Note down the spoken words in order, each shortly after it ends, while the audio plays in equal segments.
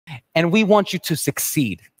And we want you to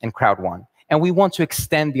succeed in CROWD1. And we want to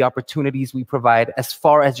extend the opportunities we provide as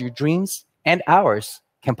far as your dreams and ours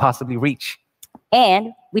can possibly reach.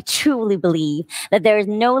 And we truly believe that there is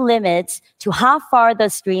no limit to how far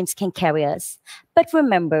those dreams can carry us. But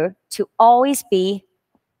remember to always be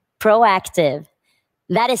proactive.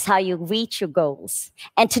 That is how you reach your goals.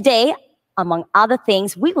 And today, among other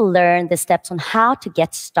things, we will learn the steps on how to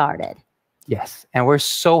get started. Yes, and we're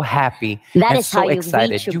so happy and so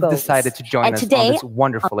excited you've decided to join us on this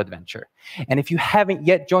wonderful adventure. And if you haven't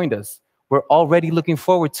yet joined us, we're already looking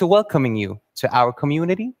forward to welcoming you to our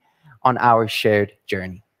community on our shared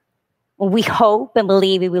journey. We hope and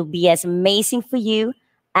believe it will be as amazing for you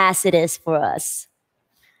as it is for us.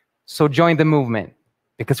 So join the movement,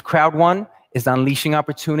 because CROWD1 is unleashing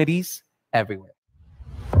opportunities everywhere.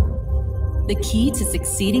 The key to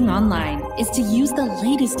succeeding online is to use the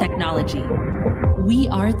latest technology. We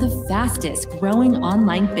are the fastest growing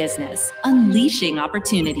online business, unleashing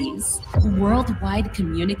opportunities. Worldwide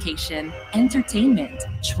communication, entertainment,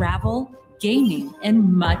 travel, gaming,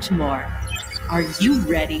 and much more. Are you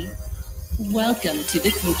ready? Welcome to the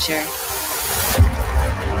future.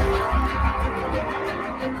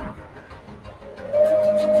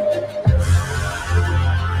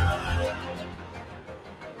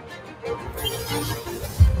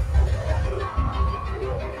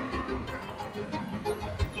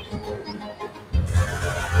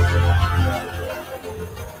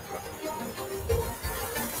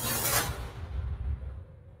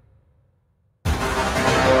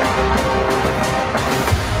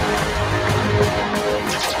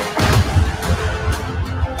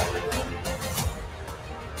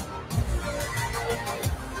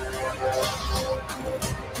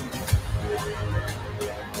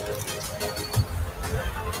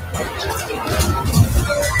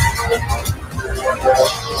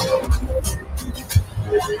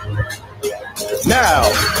 Now,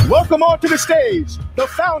 welcome onto the stage, the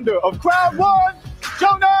founder of CROWD1,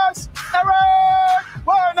 Jonas Eric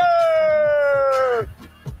Warner!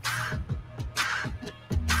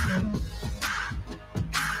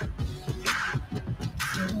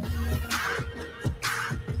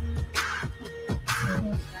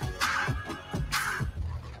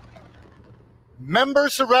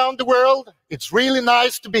 Members around the world, it's really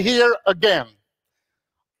nice to be here again.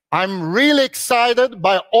 I'm really excited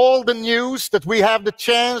by all the news that we have the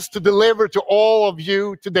chance to deliver to all of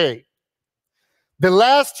you today. The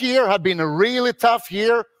last year had been a really tough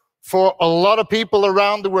year for a lot of people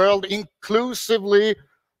around the world, inclusively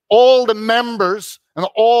all the members and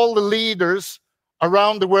all the leaders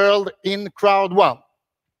around the world in CROWD1.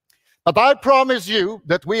 But I promise you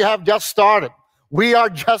that we have just started. We are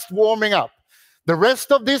just warming up. The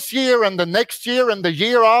rest of this year and the next year and the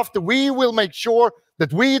year after, we will make sure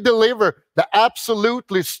that we deliver the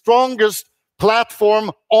absolutely strongest platform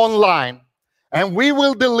online. And we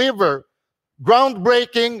will deliver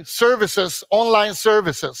groundbreaking services, online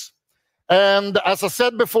services. And as I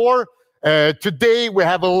said before, today we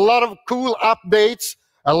have a lot of cool updates,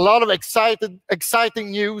 a lot of exciting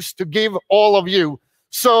news to give all of you.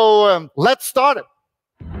 So let's start it.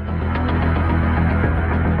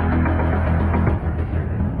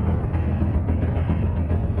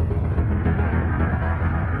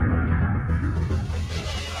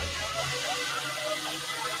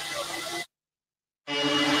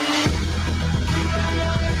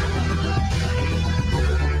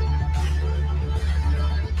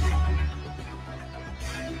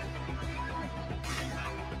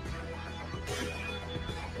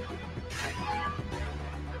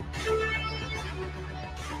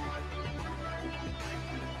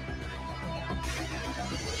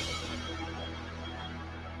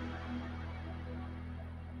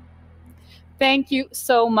 Thank you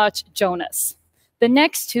so much, Jonas. The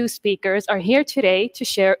next two speakers are here today to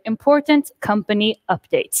share important company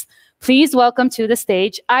updates. Please welcome to the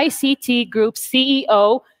stage ICT Group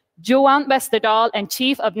CEO, Johan Westerdahl, and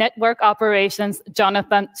Chief of Network Operations,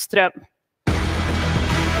 Jonathan Ström.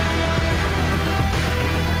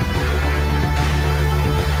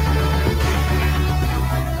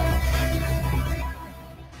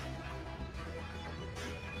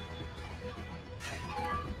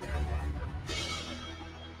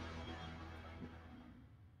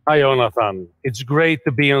 Hi, Jonathan. It's great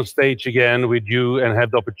to be on stage again with you and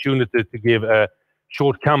have the opportunity to give a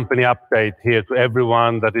short company update here to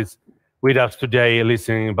everyone that is with us today,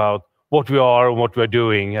 listening about what we are and what we're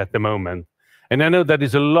doing at the moment. And I know that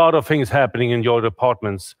there's a lot of things happening in your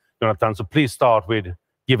departments, Jonathan, so please start with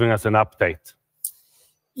giving us an update.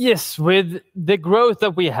 Yes, with the growth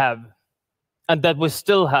that we have and that we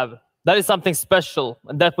still have, that is something special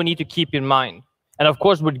and that we need to keep in mind. And of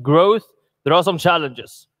course, with growth, there are some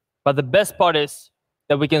challenges. But the best part is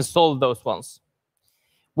that we can solve those ones.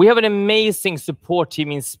 We have an amazing support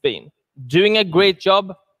team in Spain, doing a great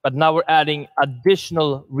job, but now we're adding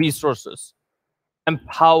additional resources and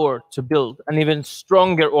power to build an even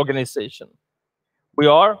stronger organization. We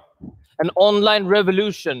are an online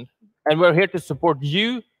revolution, and we're here to support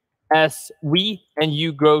you as we and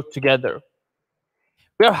you grow together.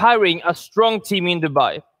 We are hiring a strong team in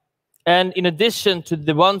Dubai. And in addition to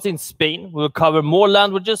the ones in Spain, we will cover more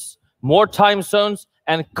languages, more time zones,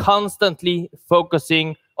 and constantly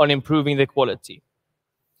focusing on improving the quality.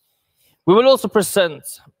 We will also present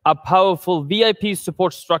a powerful VIP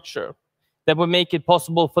support structure that will make it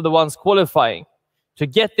possible for the ones qualifying to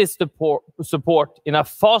get this support in a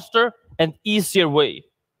faster and easier way.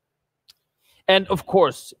 And of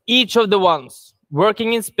course, each of the ones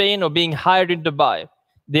working in Spain or being hired in Dubai,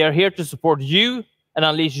 they are here to support you and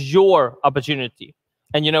unleash your opportunity.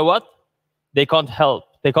 And you know what? They can't help.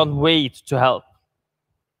 They can't wait to help.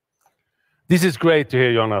 This is great to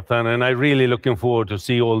hear, Jonathan, and I'm really looking forward to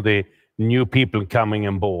see all the new people coming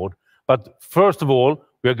on board. But first of all,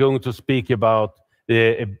 we are going to speak about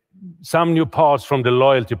some new parts from the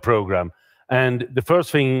loyalty program. And the first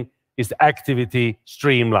thing is the activity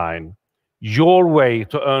streamline, your way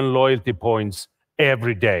to earn loyalty points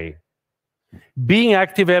every day. Being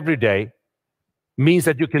active every day means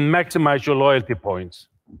that you can maximize your loyalty points.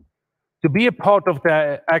 To be a part of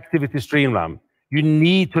the activity streamline, you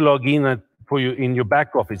need to log in in your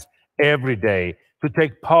back office every day to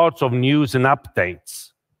take parts of news and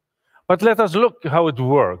updates. But let us look how it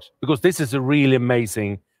works, because this is a really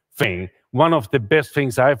amazing thing. One of the best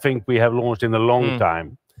things I think we have launched in a long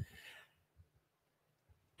time.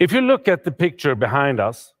 If you look at the picture behind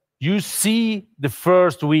us, you see the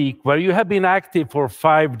first week where you have been active for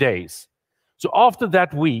 5 days. So after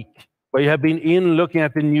that week, where you have been in looking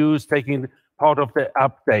at the news, taking part of the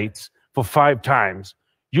updates for 5 times,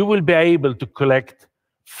 you will be able to collect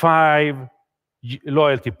 5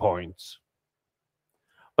 loyalty points.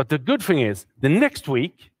 But the good thing is, the next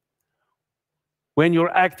week, when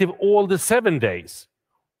you're active all the 7 days,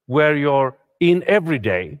 where you're in every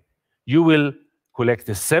day, you will collect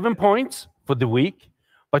the 7 points for the week,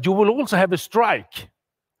 but you will also have a strike,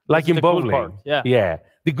 like in bowling. Cool part. Yeah,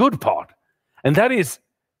 the good part. And that is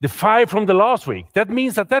the 5 from the last week. That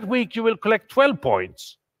means that that week you will collect 12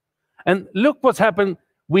 points. And look what's happened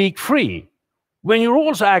week 3, when you're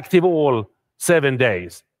also active all 7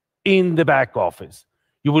 days in the back office.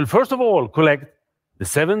 You will first of all collect the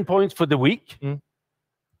 7 points for the week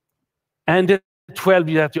and the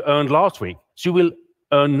 12 that you earned last week. So you will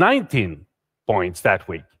earn 19 points that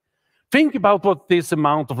week. Think about what this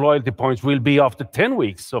amount of loyalty points will be after 10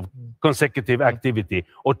 weeks of consecutive activity,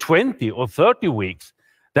 or 20 or 30 weeks.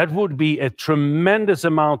 That would be a tremendous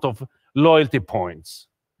amount of loyalty points.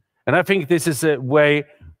 And I think this is a way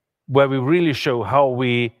where we really show how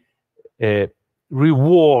we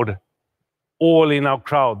reward all in our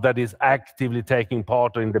crowd that is actively taking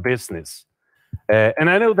part in the business. And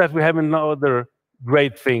I know that we have another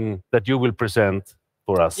great thing that you will present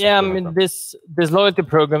for us. Yeah, I mean, this loyalty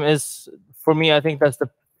program is, for me, I think that's the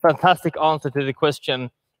fantastic answer to the question: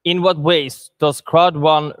 in what ways does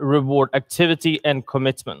CROWD1 reward activity and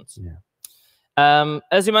commitment? Yeah.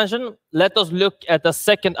 As you mentioned, let us look at the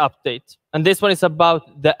second update. And this one is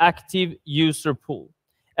about the active user pool.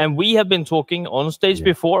 And we have been talking on stage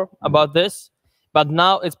before about this, but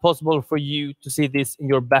now it's possible for you to see this in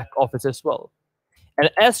your back office as well. And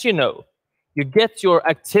as you know, you get your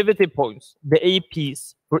activity points, the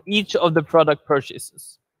APs, for each of the product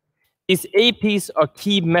purchases. These APs are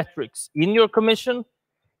key metrics in your commission,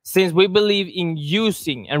 since we believe in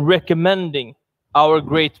using and recommending our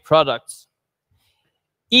great products.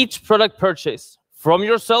 Each product purchase from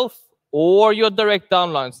yourself or your direct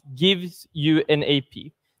downlines gives you an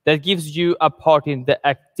AP that gives you a part in the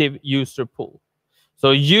active user pool.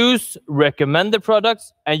 So use, recommend the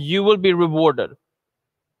products, and you will be rewarded.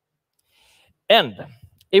 And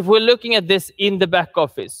if we're looking at this in the back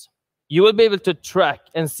office, you will be able to track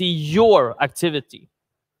and see your activity.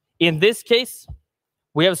 In this case,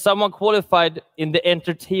 we have someone qualified in the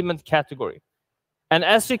entertainment category. And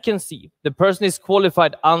as you can see, the person is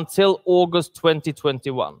qualified until August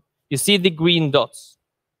 2021. You see the green dots.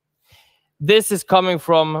 This is coming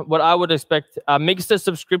from what I would expect a mixed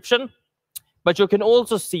subscription, but you can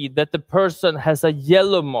also see that the person has a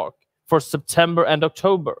yellow mark for September and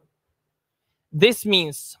October. This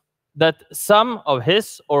means that some of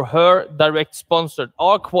his or her direct sponsored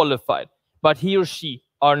are qualified, but he or she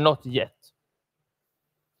are not yet.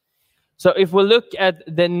 So if we look at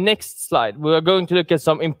the next slide, we are going to look at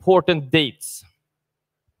some important dates.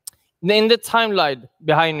 In the timeline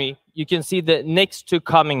behind me, you can see the next 2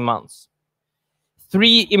 coming months.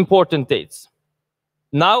 3 important dates.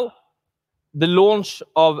 Now, the launch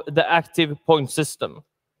of the Active Point system.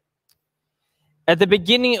 At the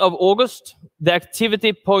beginning of August, the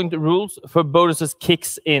activity point rules for bonuses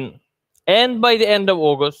kicks in. And by the end of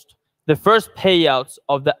August, the first payouts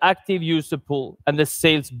of the active user pool and the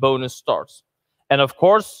sales bonus starts. And of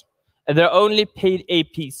course, there are only paid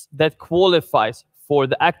APs that qualifies for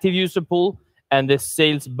the active user pool and the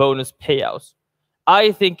sales bonus payouts.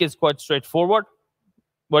 I think it's quite straightforward.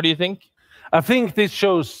 What do you think? I think this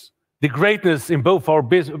shows the greatness in both our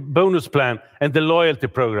bonus plan and the loyalty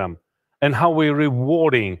program, and how we're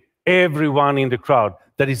rewarding everyone in the crowd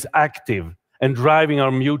that is active and driving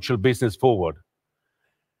our mutual business forward.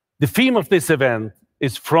 The theme of this event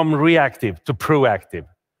is from reactive to proactive.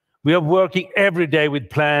 We are working every day with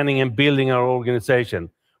planning and building our organization.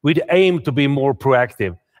 We aim to be more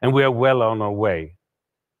proactive, and we are well on our way.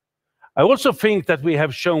 I also think that we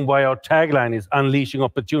have shown why our tagline is unleashing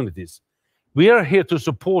opportunities. We are here to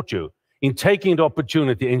support you in taking the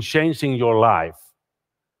opportunity and changing your life.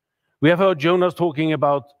 We have heard Jonas talking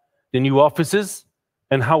about the new offices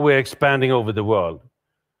and how we're expanding over the world.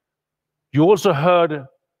 You also heard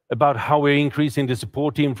about how we're increasing the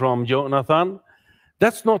support team from Jonathan.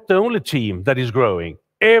 That's not the only team that is growing.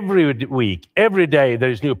 Every week, every day,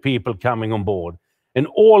 there is new people coming on board, and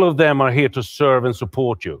all of them are here to serve and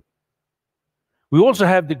support you. We also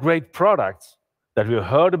have the great products that we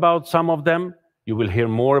heard about, some of them. You will hear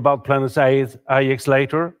more about Planet IX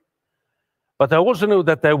later. But I also know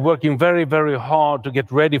that they're working very, very hard to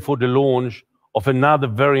get ready for the launch of another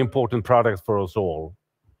very important product for us all.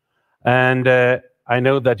 And I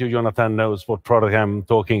know that you, Jonathan, knows what product I'm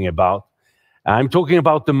talking about. I'm talking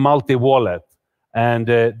about the multi-wallet. And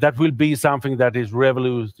that will be something that is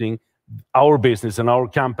revolutionizing our business and our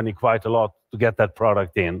company quite a lot to get that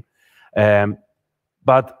product in.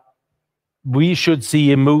 But we should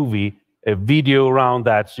see a movie, a video around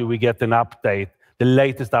that, so we get an update, the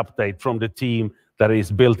latest update from the team that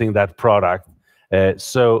is building that product.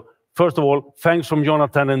 So first of all, thanks from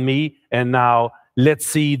Jonathan and me. And now let's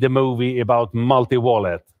see the movie about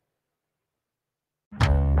multi-wallet.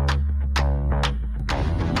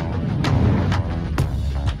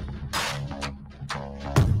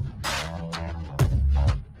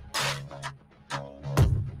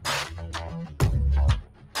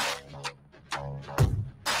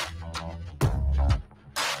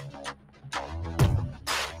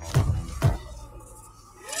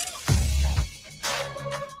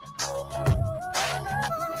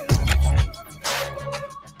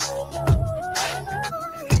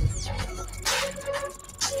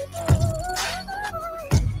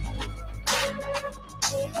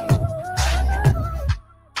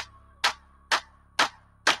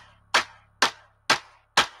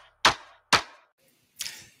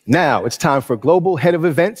 Now it's time for Global Head of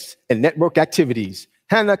Events and Network Activities,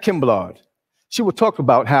 Hannah Kimblard. She will talk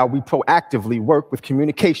about how we proactively work with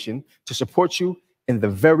communication to support you in the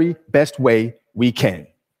very best way we can.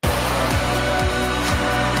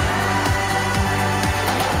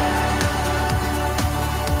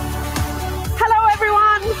 Hello,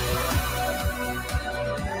 everyone.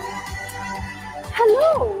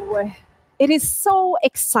 Hello. It is so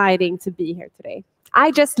exciting to be here today.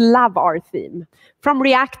 I just love our theme, from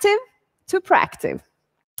reactive to proactive.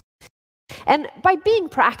 And by being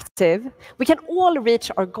proactive, we can all reach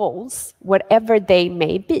our goals, whatever they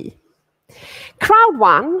may be.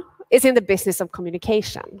 CROWD1 is in the business of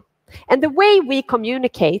communication. And the way we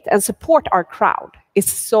communicate and support our crowd is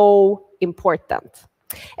so important.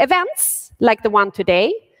 Events like the one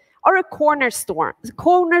today are a cornerstone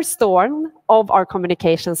of our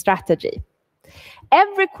communication strategy.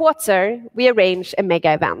 Every quarter, we arrange a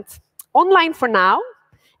mega event, online for now,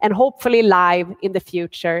 and hopefully live in the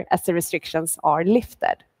future as the restrictions are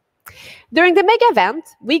lifted. During the mega event,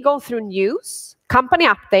 we go through news, company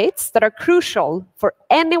updates that are crucial for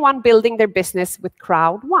anyone building their business with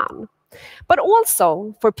CROWD1, but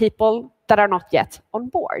also for people that are not yet on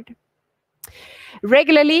board.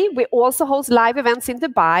 Regularly, we also host live events in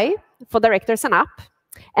Dubai for directors and up,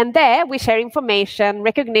 and there we share information,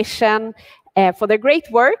 recognition, for their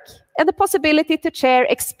great work and the possibility to share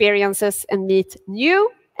experiences and meet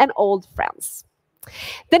new and old friends.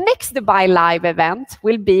 The next Dubai Live event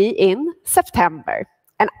will be in September,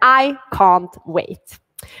 and I can't wait.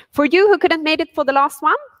 For you who couldn't make it for the last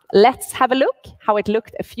one, let's have a look how it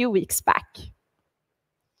looked a few weeks back.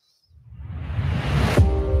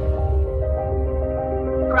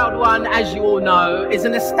 CROWD1, as you all know, is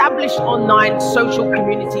an established online social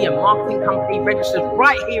community and marketing company registered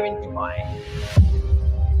right here in Dubai.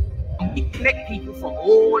 connect people from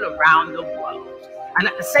all around the world. And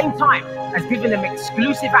at the same time, has given them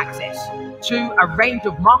exclusive access to a range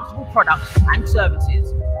of marketable products and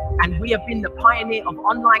services. And we have been the pioneer of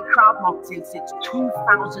online crowd marketing since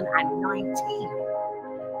 2019.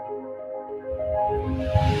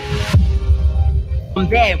 From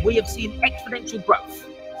there, we have seen exponential growth.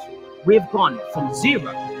 We have gone from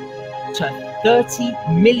 0 to 30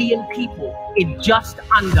 million people in just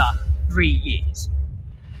under 3 years.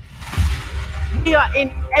 We are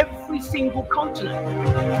in every single continent.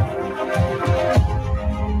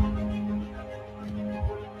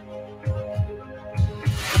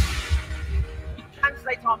 We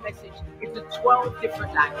translate our message into 12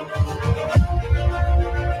 different languages.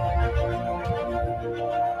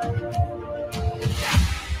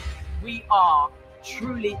 We are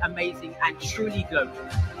truly amazing and truly global,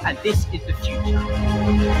 and this is the future.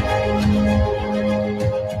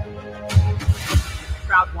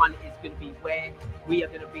 CROWD1 is going to be where we are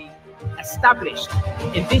going to be established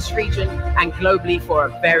in this region and globally for a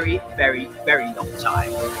very, very, very long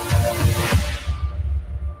time.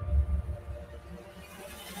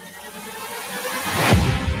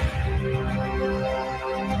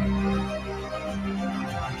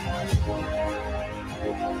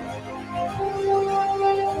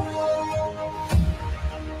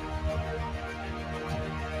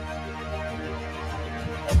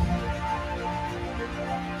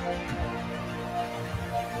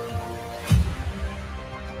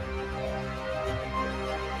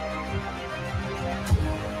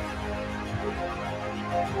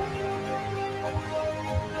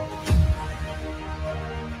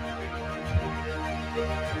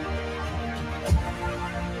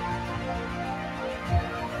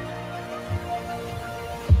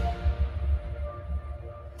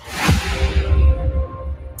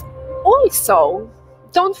 Also,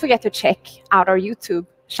 don't forget to check out our YouTube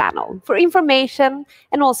channel for information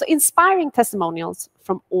and also inspiring testimonials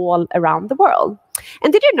from all around the world.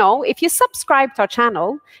 And did you know, if you subscribe to our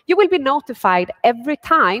channel, you will be notified every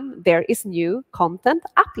time there is new content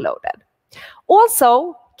uploaded.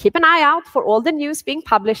 Also, keep an eye out for all the news being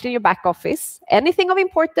published in your back office. Anything of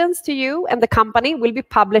importance to you and the company will be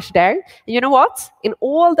published there. And you know what? In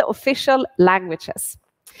all the official languages.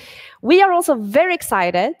 We are also very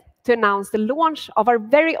excited to announce the launch of our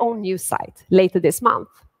very own news site later this month.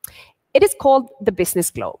 It is called the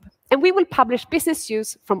Business Globe, and we will publish business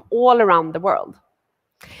news from all around the world.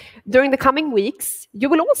 During the coming weeks, you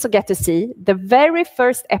will also get to see the very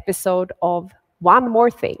first episode of One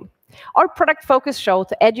More Thing, our product-focused show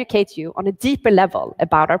to educate you on a deeper level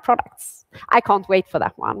about our products. I can't wait for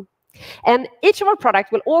that one. And each of our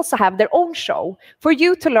products will also have their own show for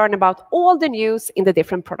you to learn about all the news in the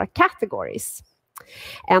different product categories.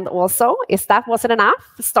 And also, if that wasn't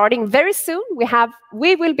enough, starting very soon,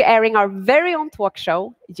 we will be airing our very own talk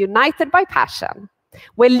show, United by Passion,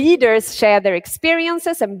 where leaders share their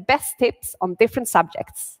experiences and best tips on different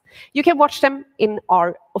subjects. You can watch them in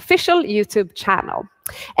our official YouTube channel.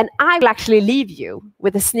 And I will actually leave you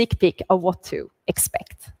with a sneak peek of what to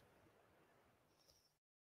expect.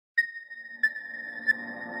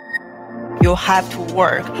 You have to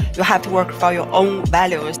work. You have to work for your own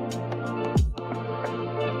values.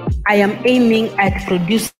 I am aiming at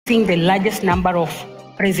producing the largest number of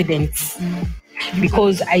presidents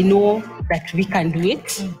because I know that we can do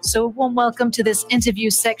it. So warm welcome to this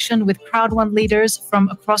interview section with CROWD1 leaders from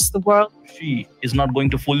across the world. She is not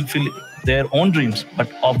going to fulfill their own dreams, but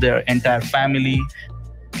of their entire family.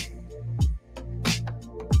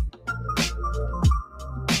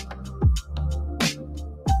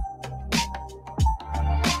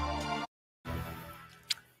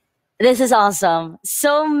 This is awesome.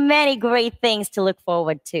 So many great things to look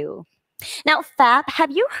forward to. Now, Fab, have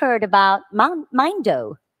you heard about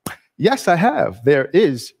Mindo? Yes, I have. There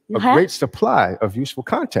is a great supply of useful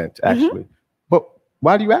content, actually. But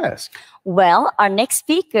why do you ask? Well, our next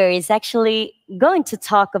speaker is actually going to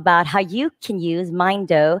talk about how you can use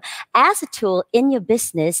Mindo as a tool in your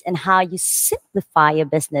business and how you simplify your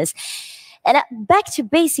business. And back to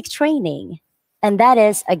basic training. And that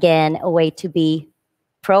is, again, a way to be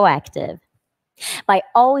proactive by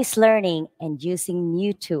always learning and using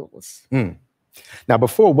new tools. Now,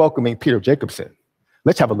 before welcoming Peter Jacobson,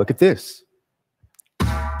 let's have a look at this.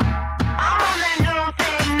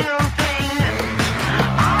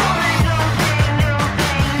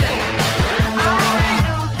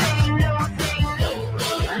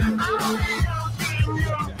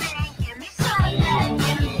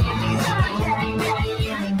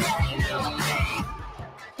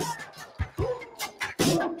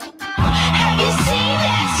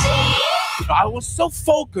 I was so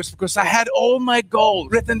focused because I had all my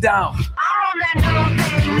goals written down.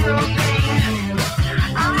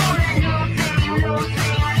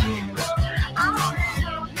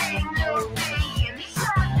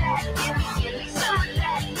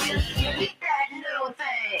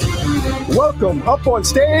 Welcome up on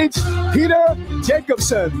stage, Peter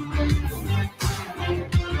Jacobson.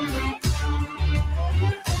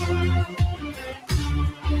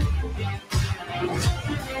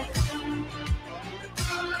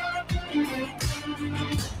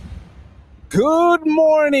 Good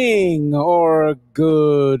morning, or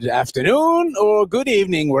good afternoon, or good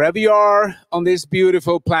evening, wherever you are on this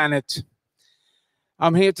beautiful planet.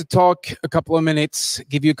 I'm here to talk a couple of minutes,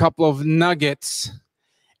 give you a couple of nuggets,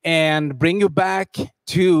 and bring you back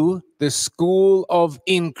to the school of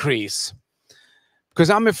increase. Because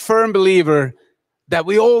I'm a firm believer that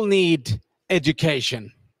we all need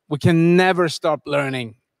education. We can never stop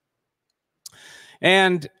learning.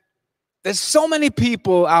 And there's so many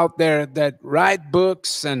people out there that write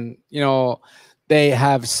books and, they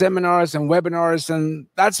have seminars and webinars. And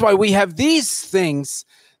that's why we have these things,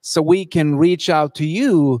 so we can reach out to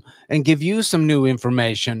you and give you some new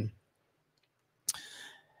information.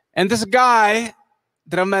 And there's a guy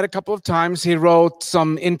that I've met a couple of times. He wrote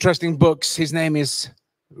some interesting books. His name is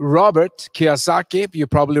Robert Kiyosaki. You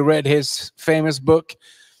probably read his famous book,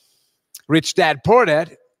 Rich Dad, Poor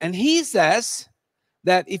Dad. And he says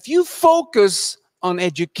that if you focus on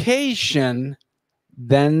education,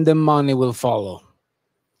 then the money will follow.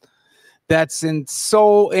 That's a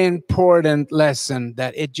so important lesson,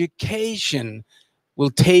 that education will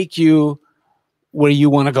take you where you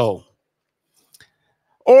want to go.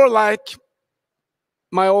 Or like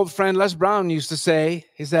my old friend Les Brown used to say,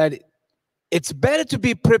 he said, it's better to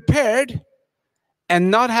be prepared and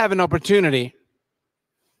not have an opportunity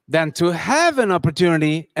than to have an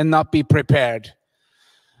opportunity and not be prepared.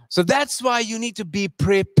 So that's why you need to be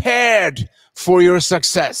prepared for your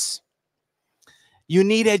success. You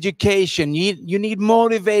need education, you need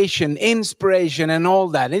motivation, inspiration, and all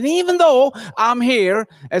that. And even though I'm here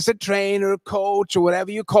as a trainer, coach, or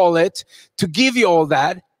whatever you call it, to give you all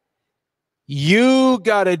that, you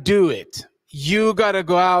got to do it. You got to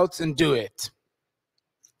go out and do it.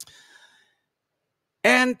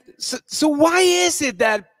 And so why is it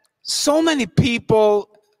that so many people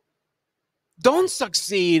don't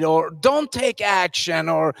succeed or don't take action,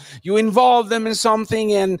 or you involve them in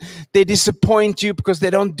something and they disappoint you because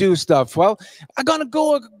they don't do stuff? Well, I'm going to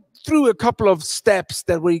go through a couple of steps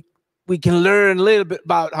that we can learn a little bit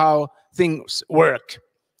about how things work.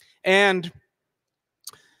 And,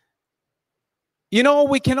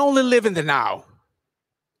 we can only live in the now.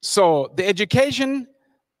 So the education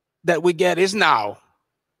that we get is now.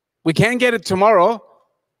 We can't get it tomorrow,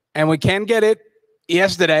 and we can't get it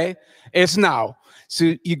yesterday. It's now.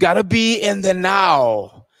 So you got to be in the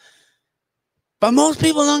now. But most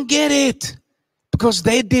people don't get it because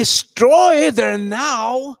they destroy their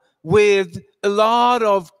now with a lot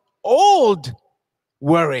of old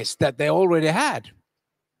worries that they already had.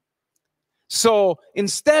 So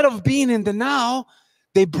instead of being in the now,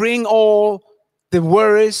 they bring all the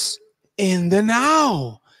worries in the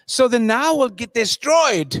now. So the now will get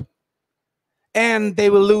destroyed and they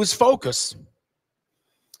will lose focus.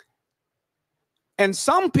 And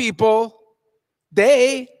some people,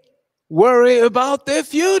 they worry about the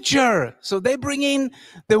future. So they bring in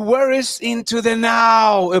the worries into the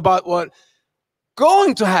now about what's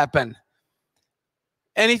going to happen.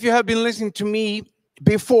 And if you have been listening to me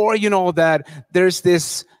before, you know that there's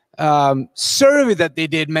this survey that they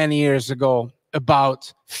did many years ago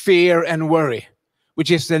about fear and worry,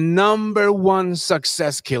 which is the #1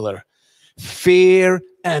 success killer, fear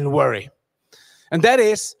and worry. And that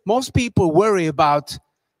is, most people worry about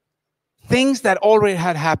things that already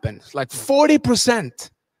had happened. Like 40%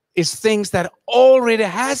 is things that already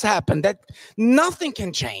has happened, that nothing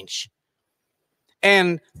can change.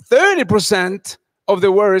 And 30% of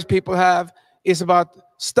the worries people have is about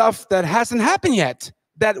stuff that hasn't happened yet,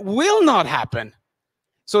 that will not happen.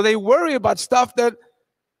 So they worry about stuff that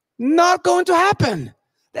not going to happen.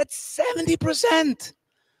 That's 70%.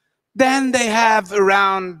 Then they have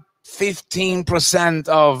around 15%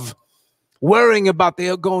 of worrying about they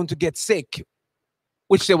are going to get sick,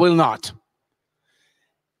 which they will not.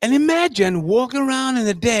 And imagine walking around in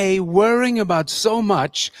a day worrying about so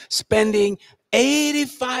much, spending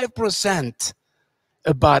 85%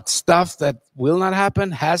 about stuff that will not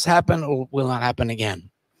happen, has happened, or will not happen again.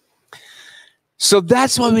 So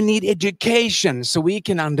that's why we need education, so we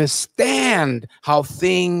can understand how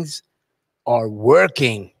things are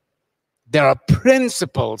working. There are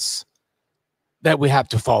principles that we have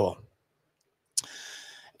to follow.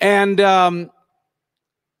 And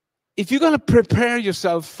if you're going to prepare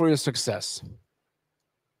yourself for your success,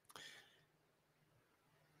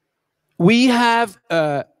 we have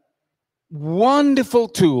a wonderful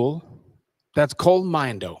tool that's called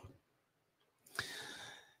Mindo.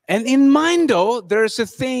 And in Mindo, there's a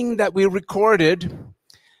thing that we recorded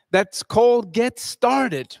that's called Get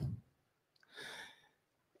Started.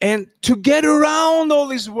 And to get around all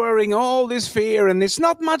this worrying, all this fear, and it's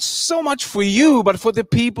not so much for you, but for the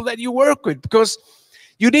people that you work with, because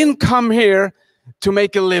you didn't come here to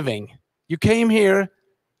make a living. You came here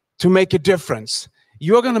to make a difference.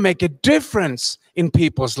 You're going to make a difference in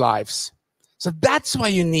people's lives. So that's why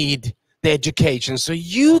you need the education, so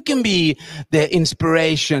you can be the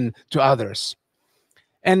inspiration to others.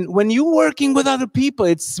 And when you're working with other people,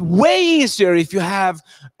 it's way easier if you have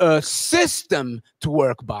a system to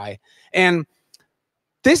work by. And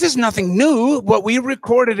this is nothing new. What we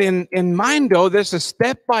recorded in Mindo, there's a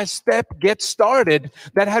step-by-step get started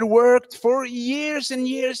that had worked for years and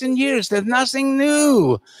years and years. There's nothing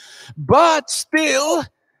new. But still,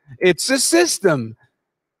 it's a system.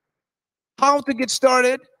 How to get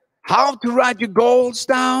started, how to write your goals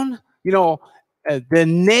down, the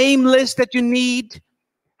name list that you need,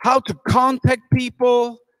 how to contact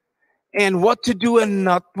people, and what to do and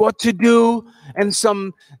not what to do, and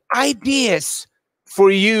some ideas for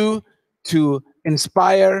you to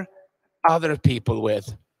inspire other people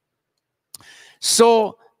with.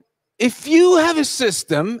 So if you have a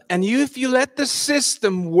system, and if you let the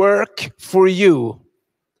system work for you,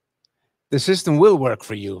 the system will work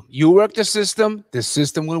for you. You work the system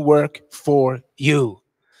will work for you.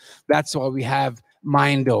 That's why we have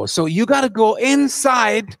Mindo. So you got to go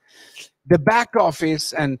inside the back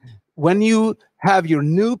office, and when you have your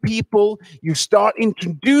new people, you start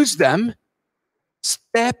introduce them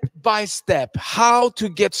step by step how to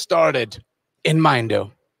get started in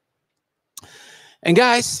Mindo. And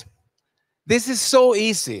guys, this is so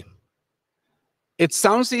easy. It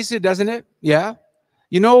sounds easy, doesn't it? Yeah.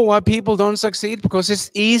 You know why people don't succeed? Because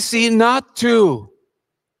it's easy not to.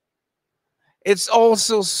 It's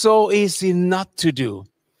also so easy not to do.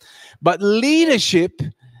 But leadership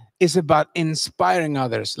is about inspiring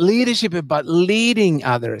others. Leadership is about leading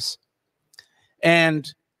others.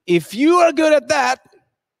 And if you are good at that,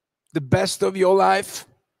 the best of your life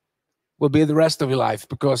will be the rest of your life,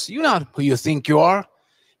 because you're not who you think you are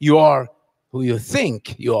who you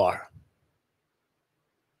think you are.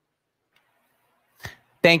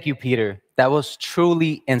 Thank you, Peter. That was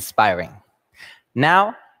truly inspiring.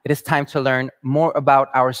 Now, it is time to learn more about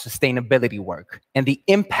our sustainability work and the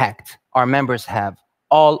impact our members have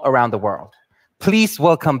all around the world. Please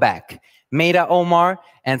welcome back Maida Omar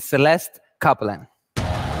and Celeste Kaplan.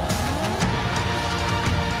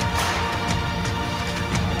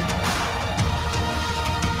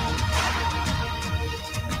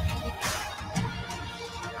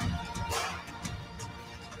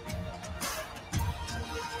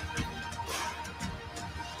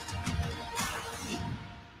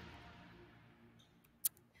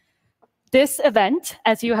 This event,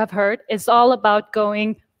 as you have heard, is all about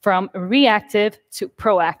going from reactive to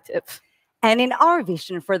proactive. And in our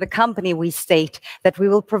vision for the company, we state that we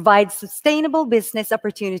will provide sustainable business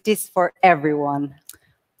opportunities for everyone.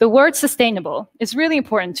 The word sustainable is really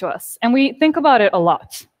important to us, and we think about it a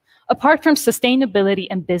lot. Apart from sustainability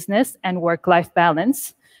in business and work-life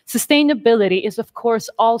balance, sustainability is, of course,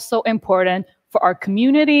 also important for our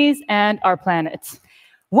communities and our planet.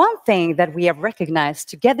 One thing that we have recognized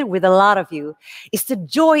together with a lot of you is the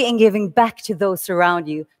joy in giving back to those around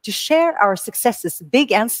you, to share our successes,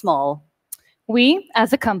 big and small. We,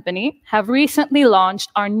 as a company, have recently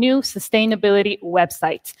launched our new sustainability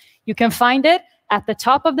website. You can find it at the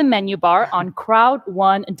top of the menu bar on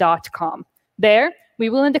CROWD1.com. There, we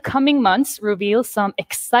will in the coming months reveal some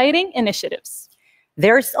exciting initiatives.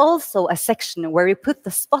 There's also a section where we put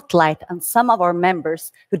the spotlight on some of our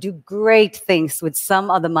members who do great things with some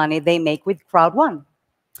of the money they make with CROWD1.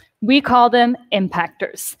 We call them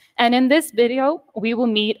impactors. And in this video, we will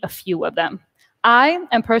meet a few of them. I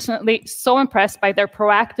am personally so impressed by their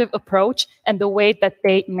proactive approach and the way that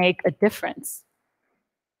they make a difference.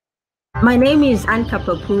 My name is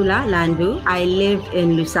Ankapapula Landu. I live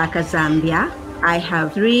in Lusaka, Zambia. I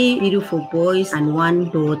have 3 beautiful boys and 1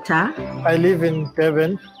 daughter. I live in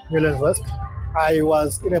Devon, Newlands West. I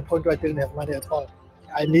was in a point where I didn't have money at all.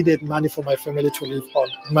 I needed money for my family to live on.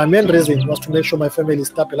 My main reason was to make sure my family is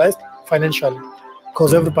stabilized financially,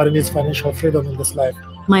 because everybody needs financial freedom in this life.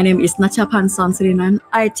 My name is Nachapan Sonsrinan.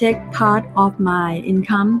 I take part of my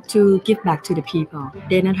income to give back to the people.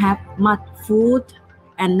 They don't have much food,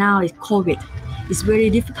 and now it's COVID. It's very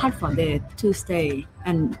difficult for them to stay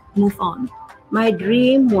and move on. My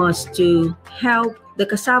dream was to help the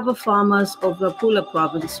cassava farmers of the Pula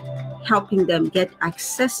province, helping them get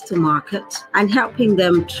access to market and helping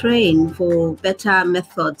them train for better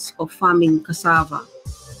methods of farming cassava.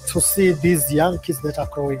 To see these young kids that are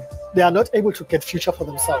growing, they are not able to get future for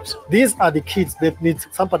themselves. These are the kids that need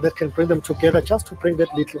somebody that can bring them together just to bring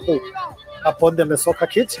that little hope. I bought them a soccer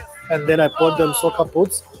kit and then I bought them soccer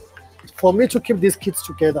boots. For me to keep these kids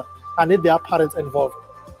together, I need their parents involved.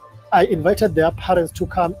 I invited their parents to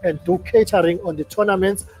come and do catering on the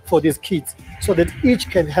tournaments for these kids so that each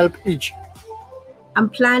can help each. I'm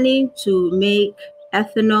planning to make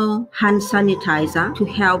ethanol hand sanitizer to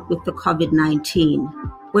help with the COVID-19.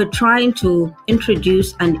 We're trying to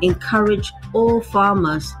introduce and encourage all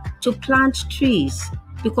farmers to plant trees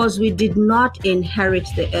because we did not inherit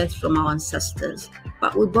the earth from our ancestors,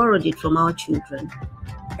 but we borrowed it from our children.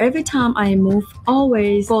 Every time I move,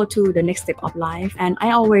 always go to the next step of life. And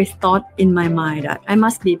I always thought in my mind that I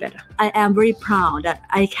must be better. I am very proud that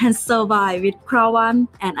I can survive with CROWD1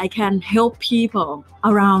 and I can help people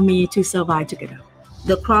around me to survive together.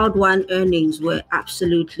 The CROWD1 earnings were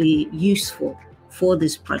absolutely useful for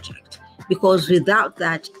this project because without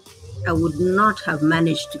that, I would not have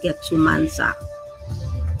managed to get 2 months up.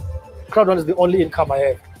 CROWD1 is the only income I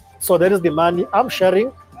have. So that is the money I'm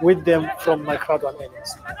sharing with them from my CROWD1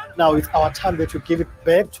 earnings. Now it's our time that we give it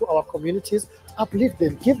back to our communities, uplift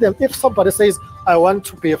them, give them. If somebody says, I want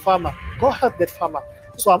to be a farmer, go help that farmer.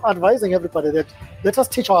 So I'm advising everybody that let us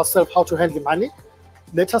teach ourselves how to handle money.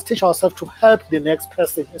 Let us teach ourselves to help the next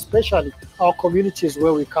person, especially our communities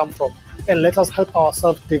where we come from. And let us help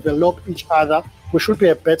ourselves develop each other. We should be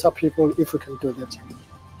a better people if we can do that.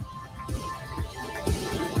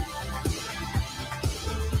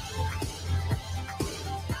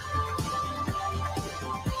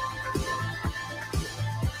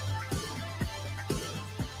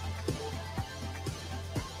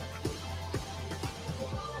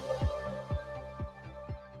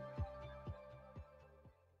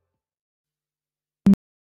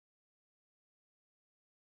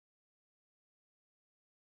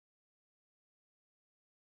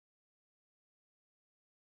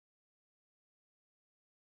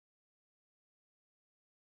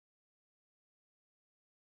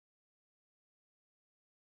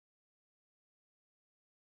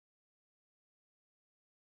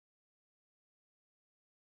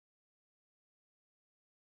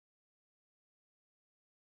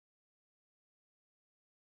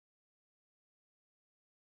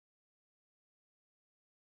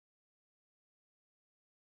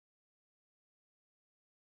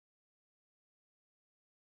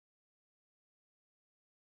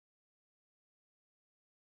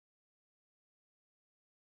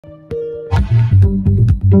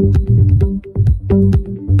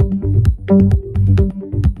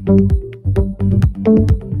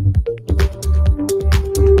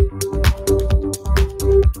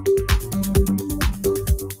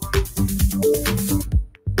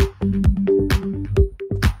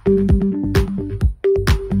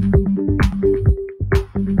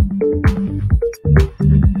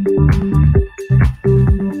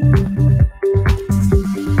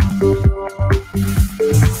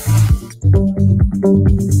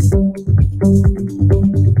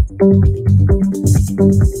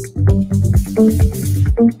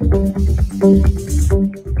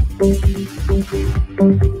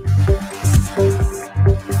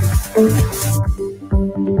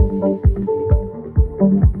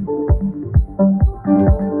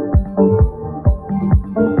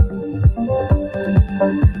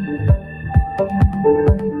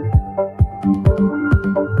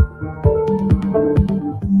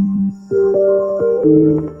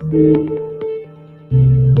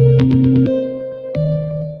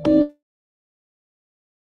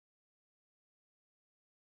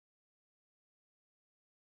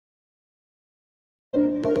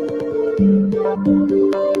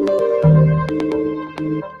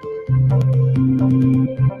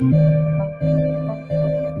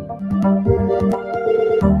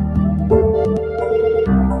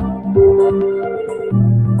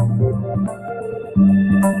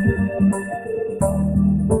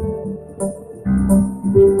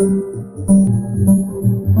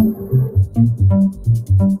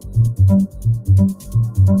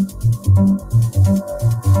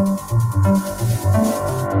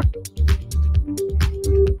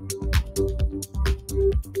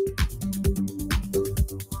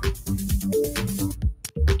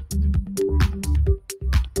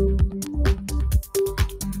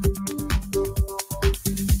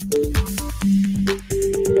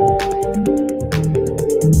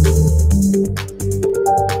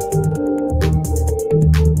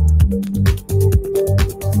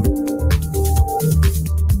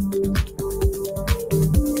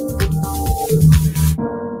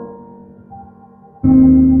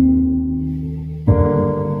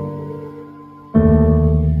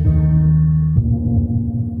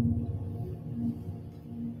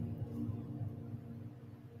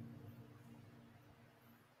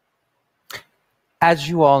 As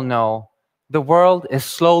you all know, the world is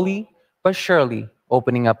slowly but surely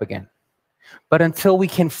opening up again. But until we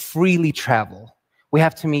can freely travel, we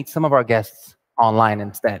have to meet some of our guests online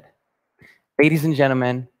instead. Ladies and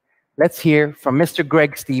gentlemen, let's hear from Mr.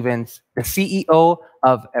 Greg Stevens, the CEO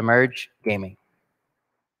of Emerge Gaming.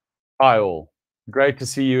 Hi all. Great to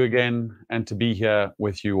see you again and to be here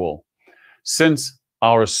with you all. Since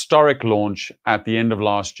our historic launch at the end of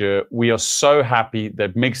last year, we are so happy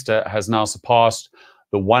that Mixter has now surpassed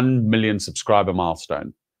the 1 million subscriber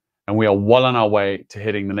milestone, and we are well on our way to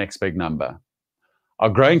hitting the next big number. Our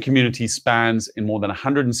growing community spans in more than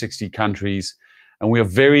 160 countries, and we are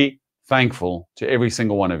very thankful to every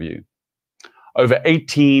single one of you. Over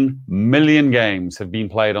 18 million games have been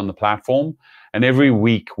played on the platform, and every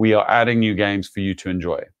week we are adding new games for you to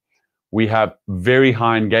enjoy. We have very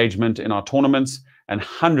high engagement in our tournaments, and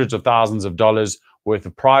hundreds of thousands of dollars worth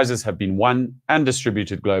of prizes have been won and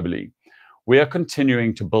distributed globally. We are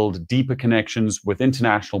continuing to build deeper connections with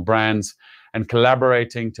international brands and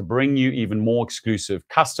collaborating to bring you even more exclusive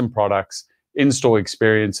custom products, in-store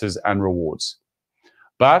experiences, and rewards.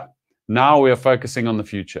 But now we are focusing on the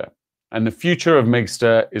future, and the future of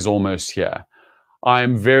Mixter is almost here. I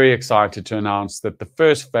am very excited to announce that the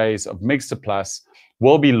first phase of Mixter Plus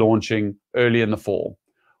will be launching early in the fall.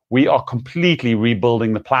 We are completely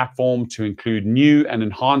rebuilding the platform to include new and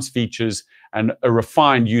enhanced features and a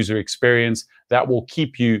refined user experience that will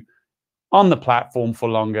keep you on the platform for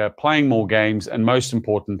longer, playing more games, and most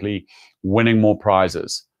importantly, winning more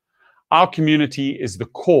prizes. Our community is the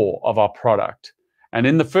core of our product. And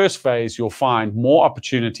in the first phase, you'll find more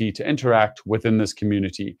opportunity to interact within this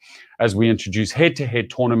community as we introduce head-to-head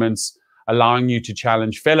tournaments, allowing you to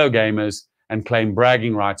challenge fellow gamers and claim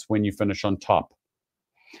bragging rights when you finish on top.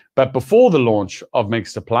 But before the launch of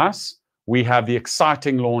Mixter Plus, we have the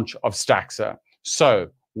exciting launch of Staxer. So,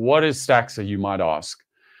 what is Staxer, you might ask?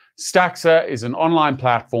 Staxer is an online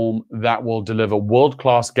platform that will deliver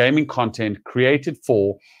world-class gaming content created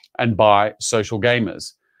for and by social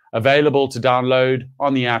gamers. Available to download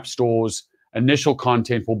on the app stores, initial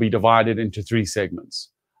content will be divided into 3 segments.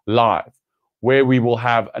 Live, where we will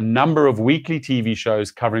have a number of weekly TV shows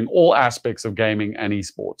covering all aspects of gaming and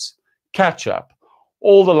esports. Catch up.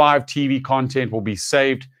 All the live TV content will be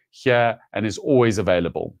saved here and is always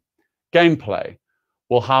available. Gameplay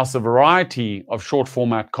will house a variety of short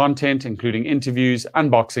format content, including interviews,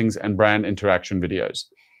 unboxings, and brand interaction videos.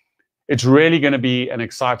 It's really going to be an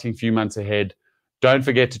exciting few months ahead. Don't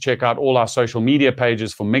forget to check out all our social media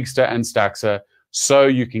pages for Mixter and Staxer so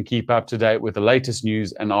you can keep up to date with the latest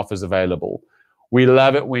news and offers available. We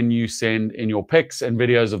love it when you send in your pics and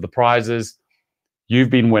videos of the prizes. You've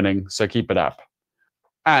been winning, so keep it up.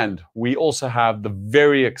 And we also have the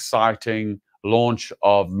very exciting launch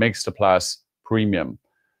of Mixter Plus Premium.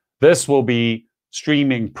 This will be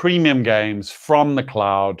streaming premium games from the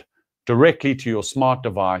cloud directly to your smart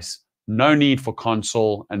device. No need for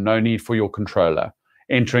console and no need for your controller.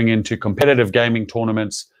 Entering into competitive gaming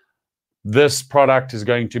tournaments, this product is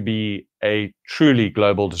going to be a truly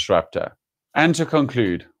global disruptor. And to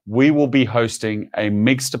conclude, we will be hosting a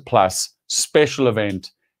Mixter Plus special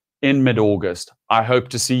event in mid-August. I hope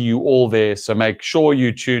to see you all there, so make sure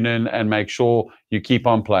you tune in and make sure you keep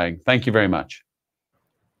on playing. Thank you very much.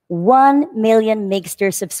 1 million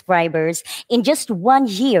Mixter subscribers in just 1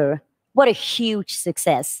 year. What a huge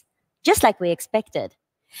success. Just like we expected.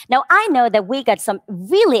 Now, I know that we got some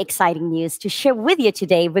really exciting news to share with you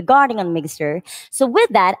today regarding on Mixter. So with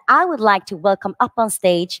that, I would like to welcome up on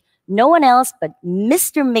stage no one else but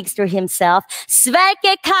Mr. Mixter himself,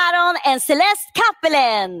 Sverker Karon and Celeste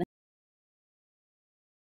Kappelen.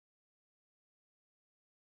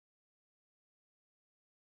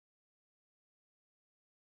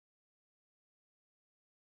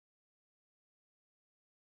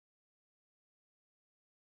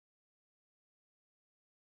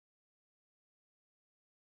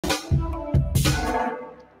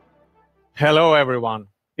 Hello, everyone.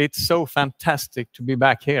 It's so fantastic to be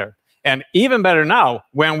back here. And even better now,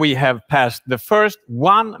 when we have passed the first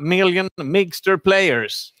 1 million Mixter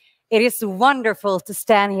players. It is wonderful to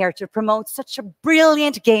stand here to promote such a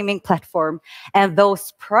brilliant gaming platform. And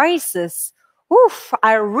those prizes, oof,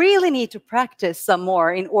 I really need to practice some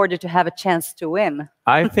more in order to have a chance to win.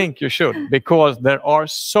 I think you should, because there are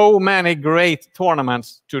so many great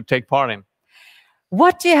tournaments to take part in.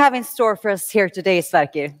 What do you have in store for us here today,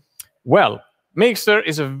 Sverker? Well, Mixter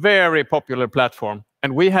is a very popular platform,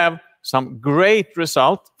 and we have some great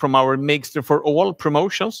results from our Mixter for All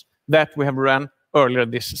promotions that we have run earlier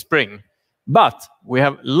this spring. But we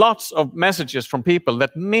have lots of messages from people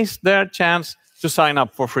that missed their chance to sign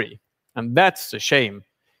up for free. And that's a shame.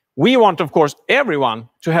 We want, of course, everyone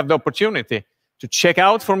to have the opportunity to check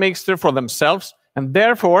out for Mixter for themselves, and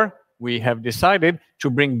therefore we have decided to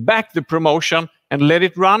bring back the promotion and let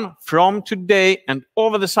it run from today and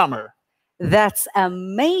over the summer. That's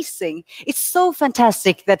amazing. It's so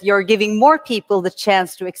fantastic that you're giving more people the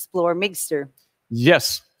chance to explore Mixter.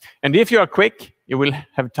 Yes, and if you are quick, you will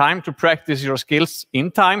have time to practice your skills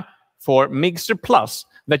in time for Mixter Plus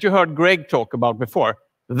that you heard Greg talk about before.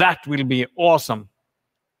 That will be awesome.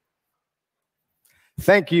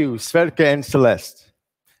 Thank you, Sverka and Celeste.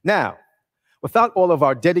 Now, without all of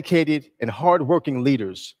our dedicated and hardworking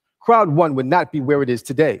leaders, CROWD1 would not be where it is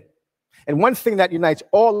today. And one thing that unites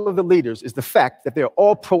all of the leaders is the fact that they're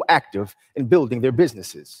all proactive in building their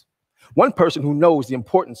businesses. One person who knows the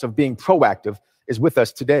importance of being proactive is with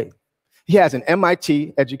us today. He has an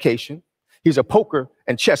MIT education, he's a poker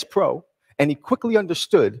and chess pro, and he quickly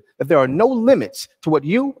understood that there are no limits to what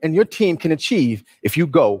you and your team can achieve if you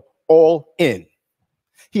go all in.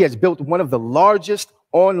 He has built one of the largest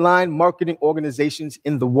online marketing organizations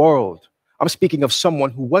in the world. I'm speaking of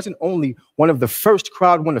someone who wasn't only one of the first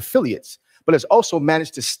CROWD1 affiliates, but has also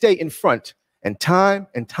managed to stay in front and time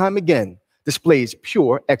again displays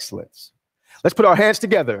pure excellence. Let's put our hands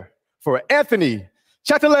together for Anthony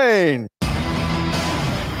Chatelain.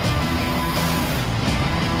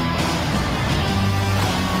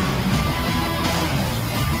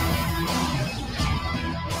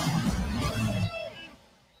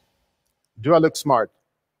 Do I look smart?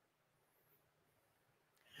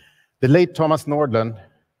 The late Thomas Nordlund,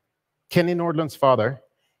 Kenny Nordlund's father,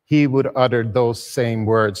 he would utter those same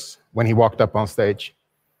words when he walked up on stage.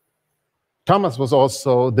 Thomas was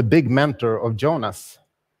also the big mentor of Jonas,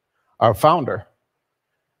 our founder,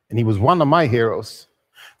 and he was one of my heroes.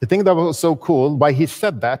 The thing that was so cool, why he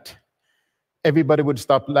said that, everybody would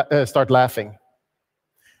start laughing.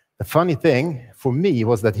 The funny thing for me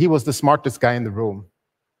was that he was the smartest guy in the room.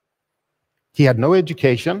 He had no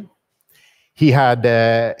education. He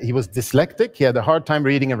was dyslexic. He had a hard time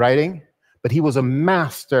reading and writing, but he was a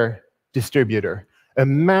master distributor, a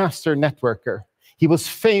master networker. He was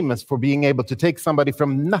famous for being able to take somebody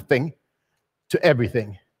from nothing to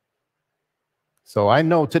everything. So I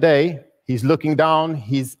know today he's looking down.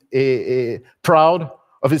 He's proud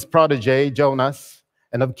of his protege, Jonas,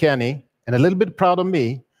 and of Kenny, and a little bit proud of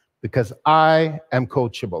me because I am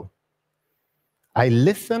coachable. I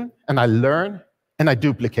listen and I learn and I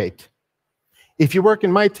duplicate. If you work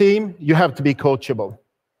in my team, you have to be coachable.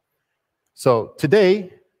 So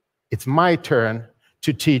today, it's my turn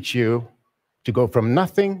to teach you to go from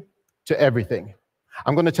nothing to everything.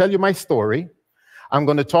 I'm going to tell you my story. I'm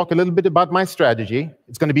going to talk a little bit about my strategy.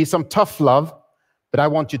 It's going to be some tough love, but I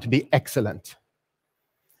want you to be excellent.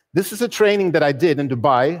 This is a training that I did in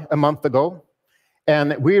Dubai a month ago.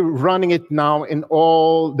 And we're running it now in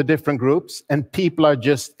all the different groups, and people are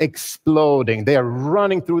just exploding. They are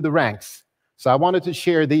running through the ranks. So I wanted to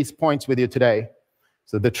share these points with you today.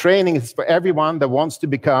 So the training is for everyone that wants to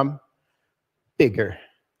become bigger,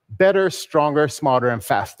 better, stronger, smarter, and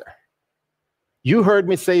faster. You heard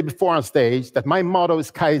me say before on stage that my motto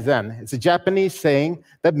is Kaizen. It's a Japanese saying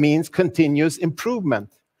that means continuous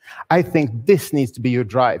improvement. I think this needs to be your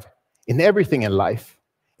drive in everything in life.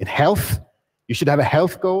 In health, you should have a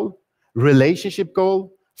health goal, relationship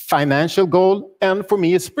goal, financial goal, and for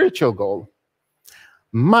me, a spiritual goal.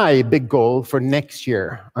 My big goal for next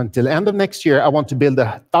year, until the end of next year, I want to build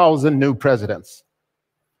 1,000 new presidents.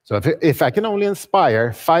 So if I can only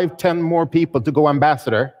inspire 5, 10 more people to go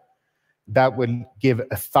ambassador, that would give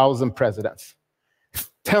 1,000 presidents,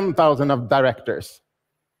 10,000 of directors,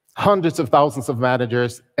 hundreds of thousands of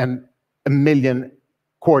managers, and 1 million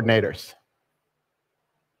coordinators.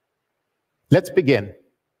 Let's begin.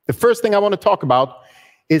 The first thing I want to talk about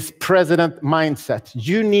is president mindset.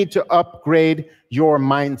 You need to upgrade your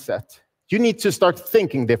mindset. You need to start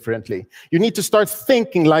thinking differently. You need to start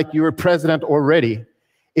thinking like you're a president already,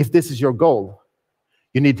 if this is your goal.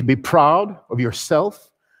 You need to be proud of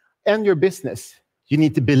yourself and your business. You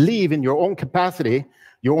need to believe in your own capacity,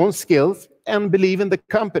 your own skills, and believe in the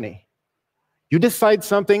company. You decide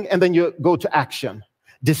something, and then you go to action.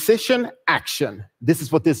 Decision, action. This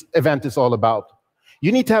is what this event is all about.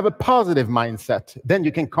 You need to have a positive mindset. Then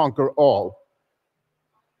you can conquer all.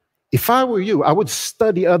 If I were you, I would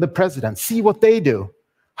study other presidents, see what they do.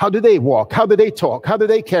 How do they walk? How do they talk? How do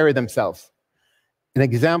they carry themselves? An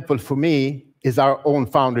example for me is our own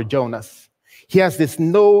founder, Jonas. He has this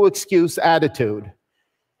no excuse attitude.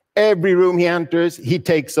 Every room he enters, he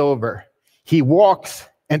takes over. He walks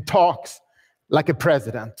and talks like a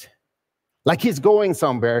president. Like he's going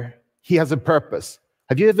somewhere, he has a purpose.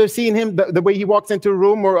 Have you ever seen him, the way he walks into a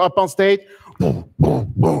room or up on stage? Boom, boom,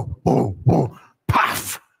 boom, boom, boom, boom,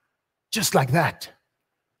 paf, just like that.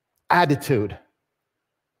 Attitude.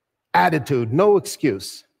 Attitude, no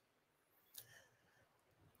excuse.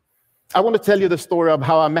 I want to tell you the story of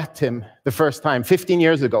how I met him the first time, 15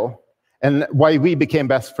 years ago, and why we became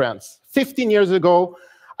best friends. 15 years ago,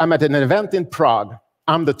 I'm at an event in Prague.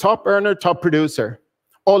 I'm the top earner, top producer.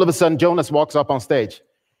 All of a sudden, Jonas walks up on stage.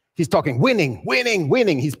 He's talking, winning, winning,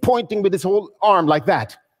 winning. He's pointing with his whole arm like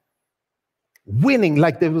that. Winning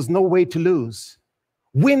like there was no way to lose.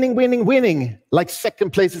 Winning, winning, winning, like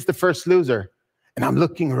second place is the first loser. And I'm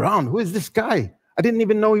looking around, who is this guy? I didn't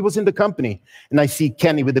even know he was in the company. And I see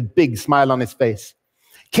Kenny with a big smile on his face.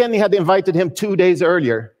 Kenny had invited him 2 days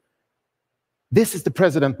earlier. This is the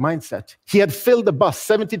president mindset. He had filled the bus,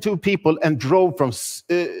 72 people, and drove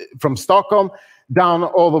from Stockholm down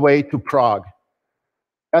all the way to Prague.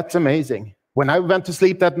 That's amazing. When I went to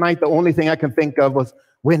sleep that night, the only thing I can think of was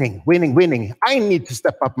winning, winning, winning. I need to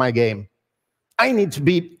step up my game. I need to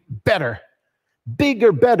be better,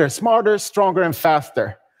 bigger, better, smarter, stronger, and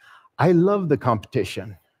faster. I love the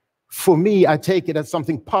competition. For me, I take it as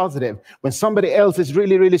something positive. When somebody else is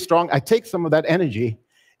really, really strong, I take some of that energy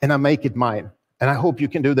and I make it mine. And I hope you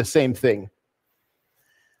can do the same thing.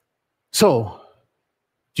 So,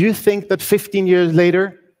 do you think that 15 years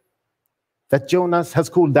later, that Jonas has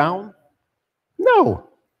cooled down? No,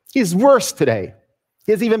 he's worse today.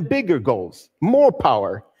 He has even bigger goals, more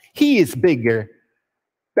power. He is bigger,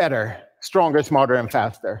 better, stronger, smarter, and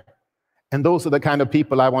faster. And those are the kind of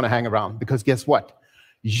people I want to hang around, because guess what?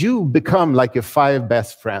 You become like your 5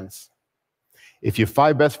 best friends. If your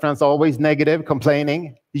 5 best friends are always negative,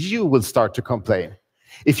 complaining, you will start to complain.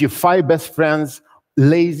 If your 5 best friends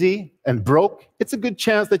lazy and broke, it's a good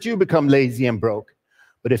chance that you become lazy and broke.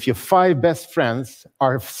 But if your 5 best friends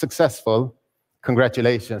are successful,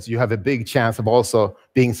 congratulations, you have a big chance of also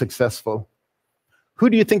being successful. Who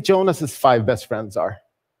do you think Jonas's 5 best friends are?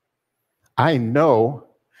 I know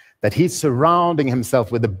that he's surrounding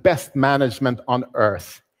himself with the best management on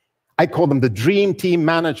earth. I call them the dream team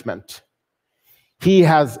management. He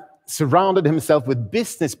has surrounded himself with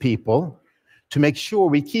business people to make sure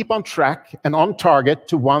we keep on track and on target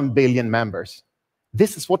to 1 billion members.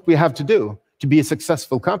 This is what we have to do to be a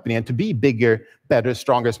successful company and to be bigger, better,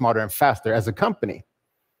 stronger, smarter, and faster as a company.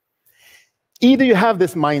 Either you have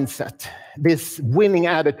this mindset, this winning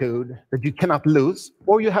attitude that you cannot lose,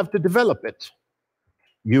 or you have to develop it.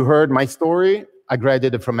 You heard my story. I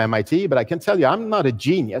graduated from MIT, but I can tell you I'm not a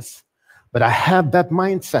genius, but I have that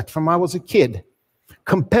mindset from when I was a kid.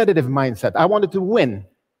 Competitive mindset. I wanted to win.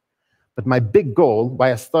 But my big goal,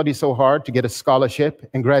 why I studied so hard to get a scholarship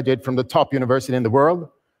and graduate from the top university in the world,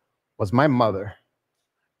 was my mother.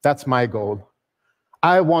 That's my goal.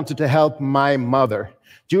 I wanted to help my mother.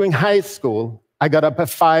 During high school, I got up at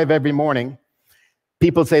 5 every morning.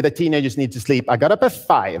 People say that teenagers need to sleep. I got up at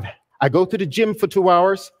 5. I go to the gym for 2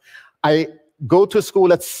 hours. I go to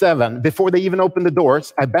school at 7. Before they even open the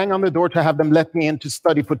doors, I bang on the door to have them let me in to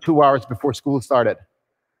study for 2 hours before school started.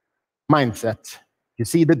 Mindset. You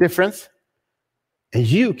see the difference? And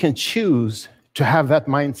you can choose to have that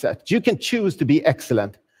mindset. You can choose to be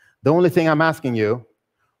excellent. The only thing I'm asking you,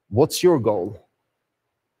 what's your goal?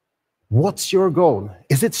 What's your goal?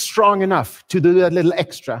 Is it strong enough to do that little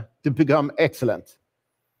extra to become excellent?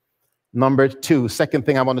 Number 2, second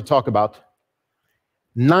thing I want to talk about,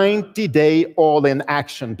 90-day all-in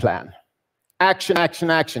action plan. Action,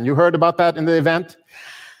 action, action. You heard about that in the event?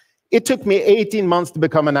 It took me 18 months to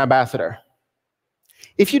become an ambassador.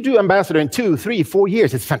 If you do ambassador in 2, 3, 4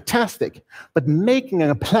 years, it's fantastic. But making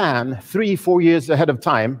a plan 3, 4 years ahead of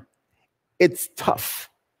time, it's tough.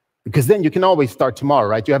 Because then you can always start tomorrow,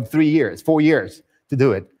 right? You have 3 years, 4 years to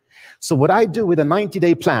do it. So what I do with a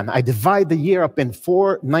 90-day plan, I divide the year up in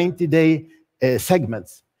 4 90-day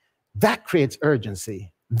segments. That creates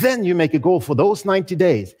urgency. Then you make a goal for those 90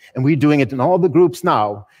 days. And we're doing it in all the groups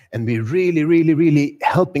now. And we're really, really, really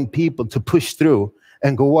helping people to push through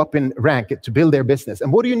and go up in rank to build their business.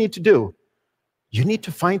 And what do you need to do? You need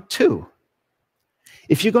to find 2.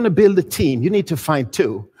 If you're going to build a team, you need to find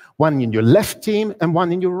 2. One in your left team and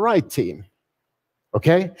one in your right team.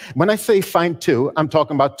 Okay? When I say find 2, I'm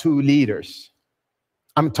talking about 2 leaders.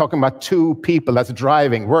 I'm talking about 2 people that's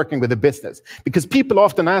driving, working with the business. Because people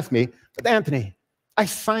often ask me, but Anthony, I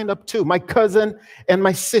signed up 2, my cousin and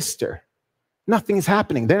my sister. Nothing is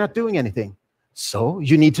happening. They're not doing anything. So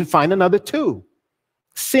you need to find another 2.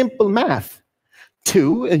 Simple math.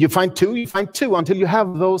 2, and you find 2 until you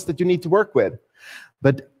have those that you need to work with.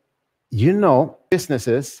 But you know,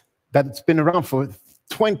 businesses that's been around for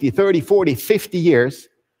 20, 30, 40, 50 years,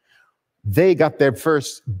 they got their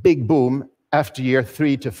first big boom after year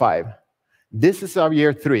 3 to 5. This is our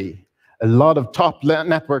year 3. A lot of top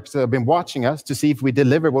networks have been watching us to see if we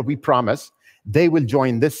deliver what we promise. They will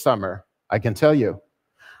join this summer, I can tell you.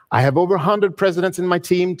 I have over 100 presidents in my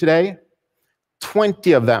team today.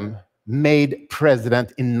 20 of them made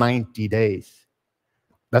president in 90 days.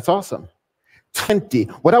 That's awesome. 20.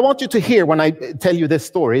 What I want you to hear when I tell you this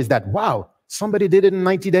story is that, wow, somebody did it in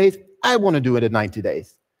 90 days. I want to do it in 90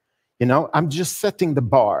 days. You know, I'm just setting the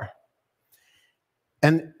bar.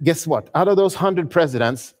 And guess what? Out of those 100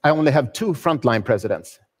 presidents, I only have 2 frontline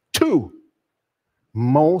presidents. 2.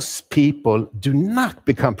 Most people do not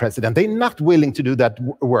become president. They're not willing to do that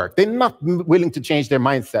work. They're not willing to change their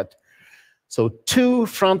mindset. So 2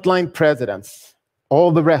 frontline presidents.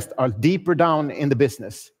 All the rest are deeper down in the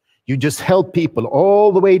business. You just help people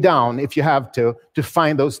all the way down, if you have to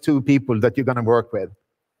find those 2 people that you're going to work with.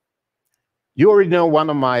 You already know one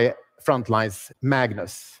of my front lines,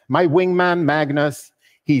 Magnus. My wingman, Magnus,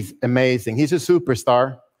 he's amazing. He's a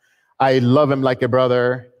superstar. I love him like a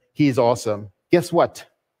brother. He's awesome. Guess what?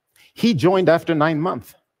 He joined after 9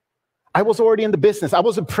 months. I was already in the business. I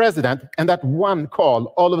was a president, and that one call,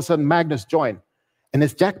 all of a sudden, Magnus joined. And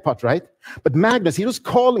it's jackpot, right? But Magnus, he was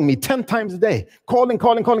calling me 10 times a day. Calling.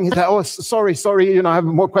 He's like, oh, sorry, you know, I have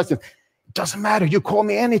more questions. It doesn't matter. You call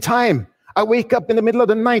me anytime. I wake up in the middle of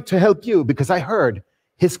the night to help you, because I heard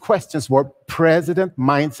his questions were president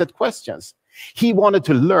mindset questions. He wanted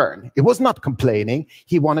to learn. It was not complaining.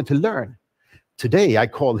 He wanted to learn. Today, I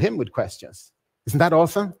call him with questions. Isn't that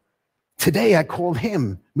awesome? Today, I call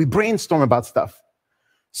him. We brainstorm about stuff.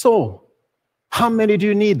 So, how many do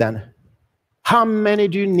you need then? How many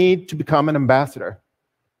do you need to become an ambassador?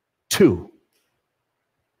 2.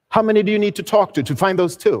 How many do you need to talk to find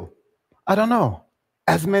those 2? I don't know.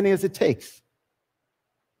 As many as it takes.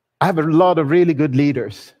 I have a lot of really good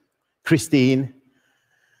leaders. Christine,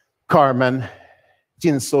 Carmen,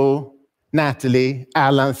 Jinso, Natalie,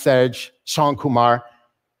 Alan, Serge, Sean Kumar.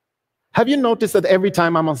 Have you noticed that every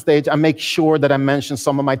time I'm on stage, I make sure that I mention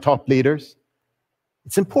some of my top leaders?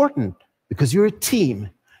 It's important, because you're a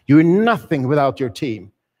team. You're nothing without your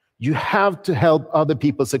team. You have to help other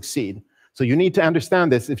people succeed. So you need to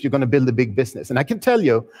understand this if you're going to build a big business. And I can tell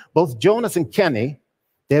you, both Jonas and Kenny,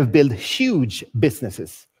 they have built huge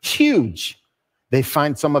businesses. Huge. They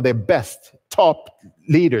find some of their best top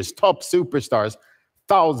leaders, top superstars,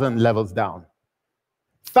 1,000 levels down.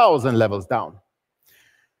 1,000 levels down.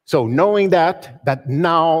 So knowing that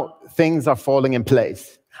now things are falling in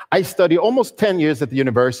place. I studied almost 10 years at the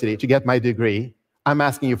university to get my degree. I'm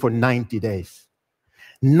asking you for 90 days.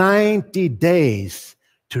 90 days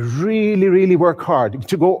to really, really work hard,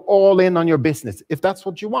 to go all in on your business, if that's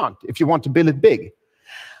what you want, if you want to build it big.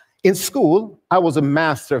 In school, I was a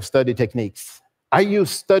master of study techniques. I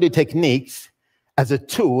used study techniques as a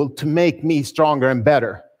tool to make me stronger and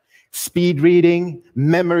better. Speed reading,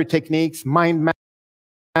 memory techniques, mind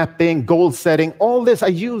mapping, goal setting, all this, I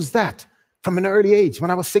used that from an early age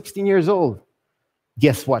when I was 16 years old.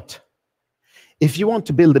 Guess what? If you want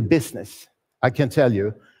to build a business, I can tell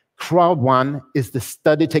you, CROWD1 is the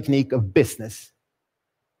study technique of business.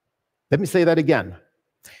 Let me say that again.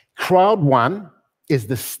 CROWD1 is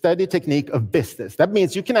the study technique of business. That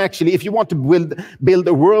means you can actually, if you want to build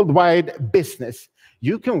a worldwide business,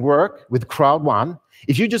 you can work with CROWD1.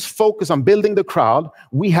 If you just focus on building the crowd,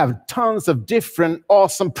 we have tons of different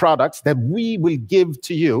awesome products that we will give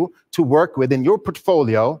to you to work with in your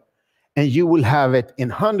portfolio, and you will have it in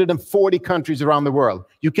 140 countries around the world.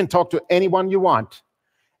 You can talk to anyone you want,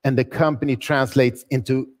 and the company translates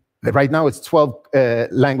into, right now it's 12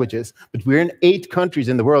 languages, but we're in 8 countries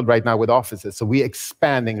in the world right now with offices, so we're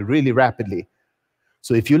expanding really rapidly.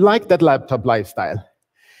 So if you like that laptop lifestyle,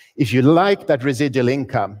 if you like that residual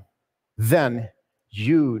income, then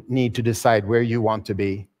you need to decide where you want to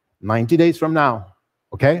be 90 days from now,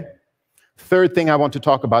 okay? Third thing I want to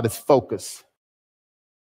talk about is focus.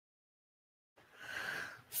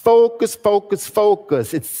 Focus, focus,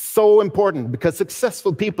 focus. It's so important because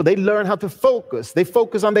successful people, they learn how to focus. They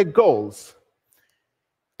focus on their goals.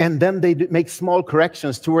 And then they make small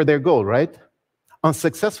corrections toward their goal, right?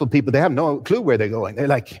 Unsuccessful people, they have no clue where they're going. They're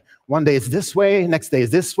like, one day it's this way, next day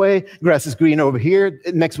is this way, grass is green over here,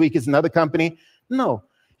 next week is another company. No,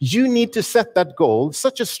 you need to set that goal,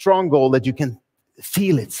 such a strong goal that you can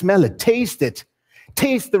feel it, smell it, taste it.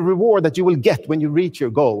 Taste the reward that you will get when you reach your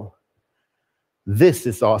goal. This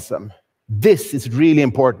is awesome. This is really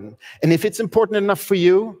important. And if it's important enough for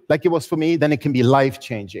you, like it was for me, then it can be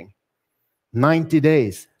life-changing. 90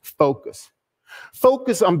 days, focus.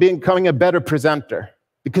 Focus on becoming a better presenter,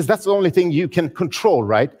 because that's the only thing you can control,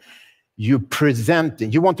 right? You're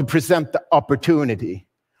presenting. You want to present the opportunity.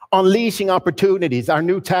 Unleashing opportunities, our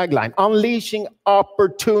new tagline, unleashing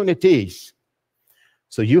opportunities.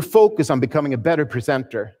 So you focus on becoming a better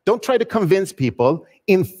presenter. Don't try to convince people,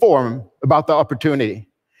 inform about the opportunity.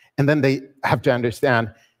 And then they have to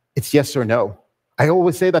understand it's yes or no. I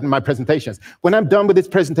always say that in my presentations. When I'm done with this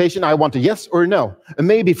presentation, I want a yes or a no. And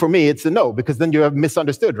maybe for me, it's a no, because then you have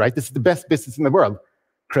misunderstood, right? This is the best business in the world.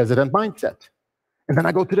 President mindset. And then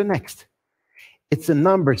I go to the next. It's a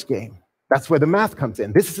numbers game. That's where the math comes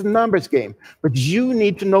in. This is a numbers game. But you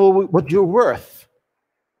need to know what you're worth.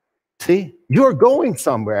 See, you're going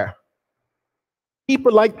somewhere.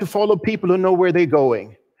 People like to follow people who know where they're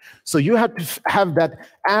going. So you have to have that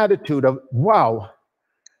attitude of, wow,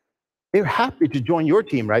 they're happy to join your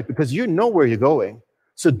team, right? Because you know where you're going.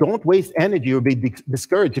 So don't waste energy or be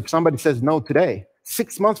discouraged if somebody says no today.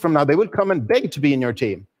 6 months from now, they will come and beg to be in your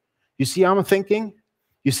team. You see how I'm thinking?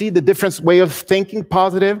 You see the different way of thinking,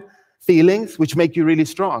 positive feelings, which make you really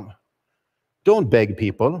strong. Don't beg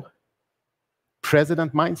people.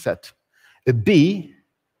 President mindset. A bee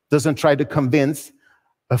doesn't try to convince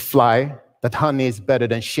a fly that honey is better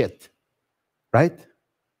than shit, right?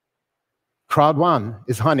 CROWD1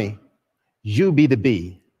 is honey. You be the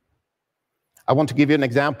bee. I want to give you an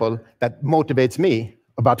example that motivates me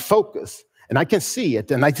about focus. And I can see it,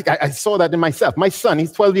 and I saw that in myself. My son,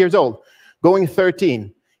 he's 12 years old, going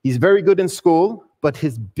 13. He's very good in school, but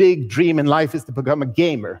his big dream in life is to become a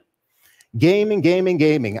gamer. Gaming, gaming,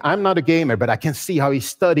 gaming. I'm not a gamer, but I can see how he's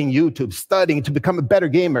studying YouTube, studying to become a better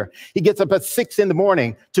gamer. He gets up at 6 in the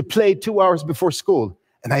morning to play 2 hours before school.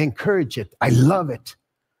 And I encourage it. I love it.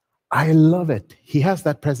 I love it. He has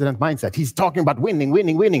that president mindset. He's talking about winning,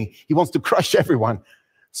 winning, winning. He wants to crush everyone.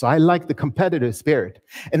 So I like the competitive spirit.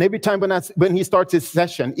 And every time when he starts his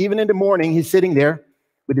session, even in the morning, he's sitting there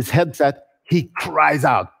with his headset, he cries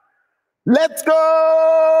out, "Let's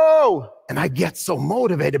go!" And I get so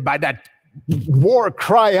motivated by that war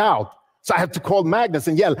cry out. So I have to call Magnus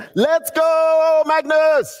and yell, "Let's go,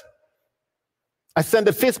 Magnus!" I send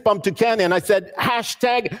a fist bump to Kenny and I said,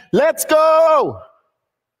 hashtag, "Let's go!"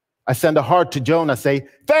 I send a heart to Jonas, say,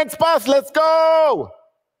 "Thanks, boss, let's go!"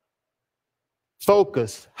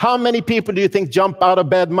 Focus. How many people do you think jump out of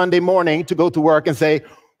bed Monday morning to go to work and say,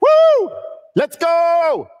 "Woo, let's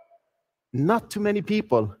go"? Not too many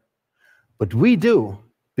people, but we do,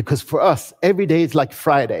 because for us, every day is like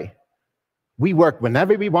Friday. We work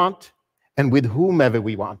whenever we want and with whomever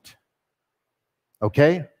we want.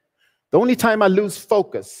 Okay? The only time I lose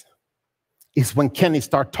focus is when Kenny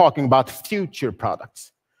starts talking about future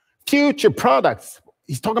products. Future products.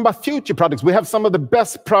 He's talking about future products. We have some of the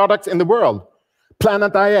best products in the world.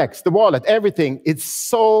 Planet IX, the wallet, everything. It's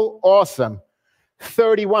so awesome.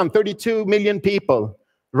 32 million people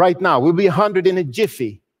right now. We'll be 100 in a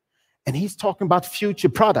jiffy. And he's talking about future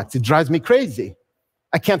products. It drives me crazy.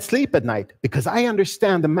 I can't sleep at night because I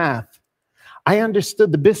understand the math. I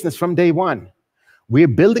understood the business from day one. We're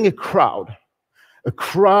building a crowd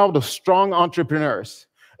of strong entrepreneurs,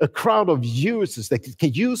 a crowd of users that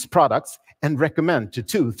can use products and recommend to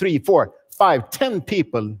 2, 3, 4, 5, 10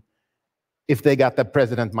 people if they got that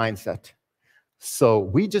president mindset. So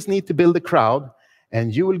we just need to build a crowd,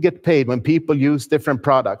 and you will get paid when people use different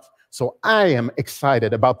products. So I am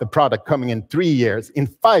excited about the product coming in 3 years, in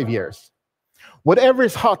 5 years. Whatever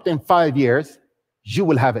is hot in 5 years, you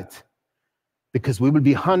will have it. Because we will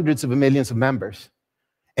be hundreds of millions of members.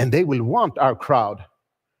 And they will want our crowd.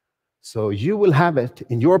 So you will have it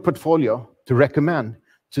in your portfolio to recommend,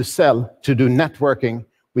 to sell, to do networking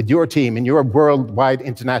with your team in your worldwide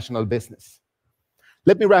international business.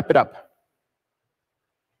 Let me wrap it up.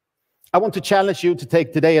 I want to challenge you to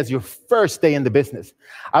take today as your first day in the business.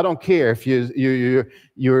 I don't care if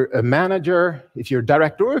you're a manager, if you're a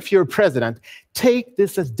director, or if you're a president. Take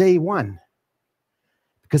this as day one.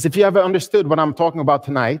 Because if you ever understood what I'm talking about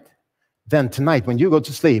tonight, then tonight, when you go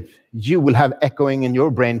to sleep, you will have echoing in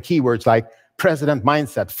your brain keywords like president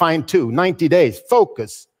mindset, find 2, 90 days,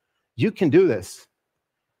 focus. You can do this.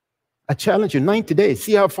 I challenge you, 90 days.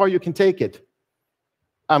 See how far you can take it.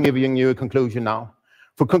 I'm giving you a conclusion now.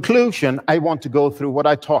 For conclusion, I want to go through what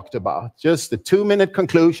I talked about. Just a 2-minute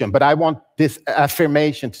conclusion, but I want this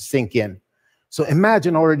affirmation to sink in. So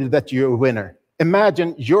imagine already that you're a winner.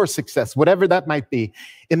 Imagine your success, whatever that might be.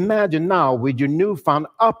 Imagine now with your newfound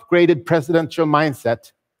upgraded presidential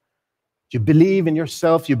mindset, you believe in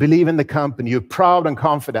yourself, you believe in the company, you're proud and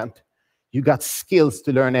confident. You got skills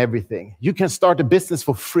to learn everything. You can start a business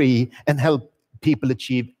for free and help people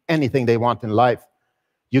achieve anything they want in life.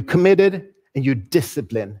 You're committed and you're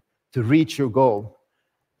disciplined to reach your goal.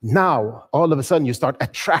 Now, all of a sudden, you start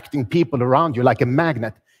attracting people around you like a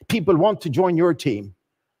magnet. People want to join your team.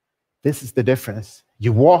 This is the difference.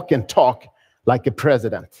 You walk and talk like a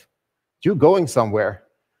president. You're going somewhere,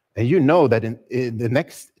 and you know that in the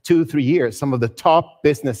next 2-3 years, some of the top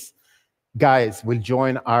business guys will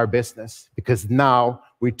join our business because now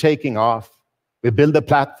we're taking off. We build a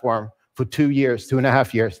platform for 2 years,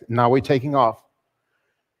 2.5 years. Now we're taking off.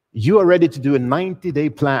 You are ready to do a 90-day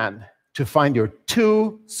plan to find your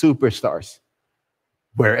 2 superstars.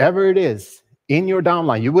 Wherever it is, in your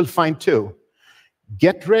downline, you will find 2.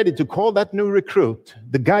 Get ready to call that new recruit,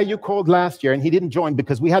 the guy you called last year, and he didn't join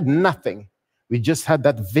because we had nothing. We just had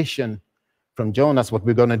that vision from Jonas, what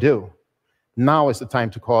we're going to do. Now is the time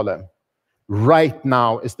to call him. Right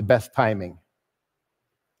now is the best timing.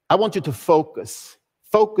 I want you to focus.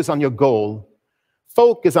 Focus on your goal.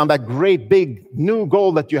 Focus on that great big new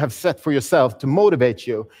goal that you have set for yourself to motivate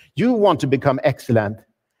you. You want to become excellent.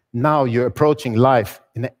 Now you're approaching life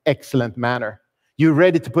in an excellent manner. You're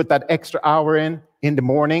ready to put that extra hour in the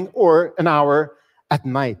morning or an hour at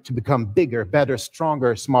night to become bigger, better,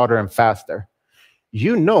 stronger, smarter, and faster.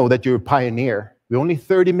 You know that you're a pioneer. We're only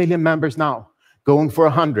 30 million members now, going for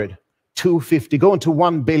 100, 250, going to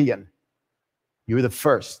 1 billion. You're the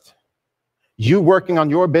first. You're working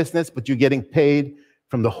on your business, but you're getting paid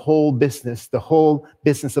from the whole business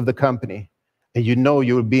of the company. And you know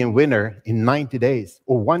you'll be a winner in 90 days,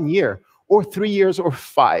 or 1 year, or 3 years, or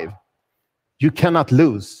 5. You cannot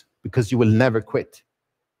lose because you will never quit.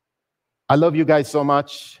 I love you guys so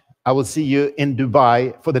much. I will see you in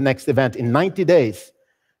Dubai for the next event in 90 days.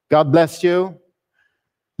 God bless you.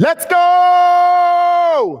 Let's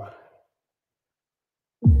go!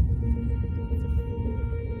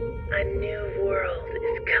 A new world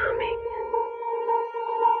is coming.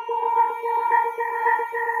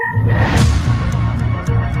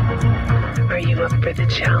 Are you up for the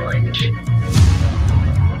challenge?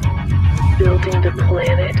 Building the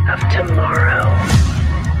planet of tomorrow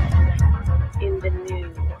in the new,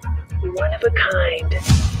 one-of-a-kind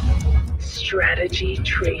strategy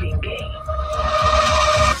trading game.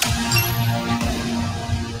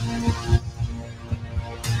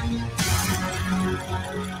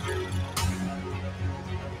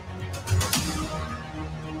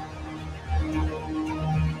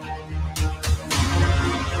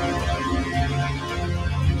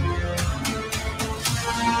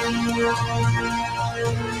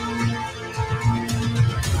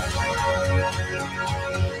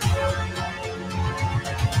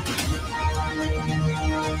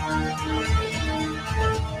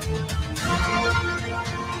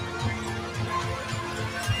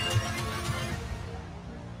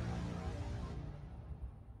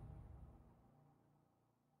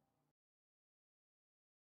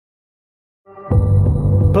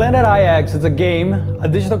 Planet IX is a game, a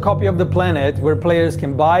digital copy of the planet where players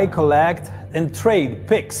can buy, collect, and trade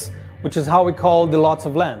picks, which is how we call the lots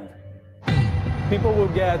of land. People will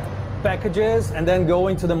get packages and then go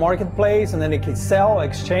into the marketplace and then they can sell,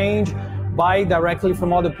 exchange, buy directly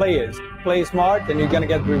from other players. Play smart and you're gonna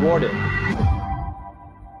get rewarded.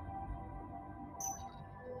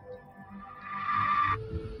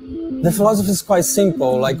 The philosophy is quite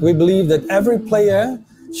simple. Like, we believe that every player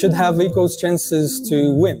should have equal chances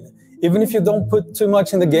to win. Even if you don't put too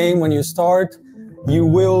much in the game when you start, you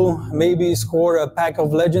will maybe score a pack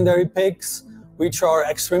of legendary picks, which are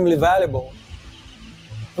extremely valuable.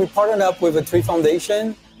 We partnered up with a tree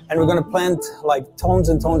foundation, and we're gonna plant like tons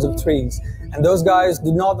and tons of trees. And those guys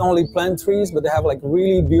do not only plant trees, but they have like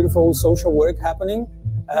really beautiful social work happening.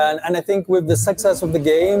 And I think with the success of the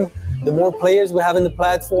game, the more players we have in the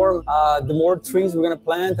platform, the more trees we're gonna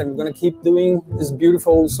plant, and we're gonna keep doing this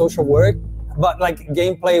beautiful social work. But like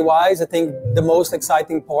gameplay-wise, I think the most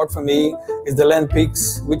exciting part for me is the land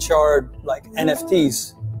picks, which are like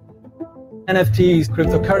NFTs. NFTs,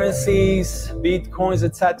 cryptocurrencies, Bitcoins,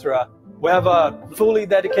 etc. We have a fully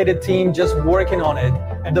dedicated team just working on it.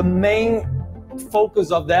 And the main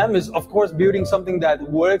focus of them is, of course, building something that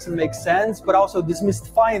works and makes sense, but also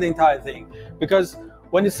demystifying the entire thing. Because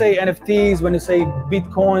when you say NFTs, when you say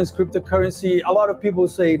Bitcoins, cryptocurrency, a lot of people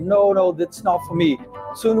say, no, that's not for me.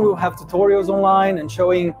 Soon we'll have tutorials online and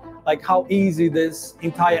showing like how easy this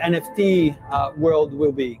entire NFT world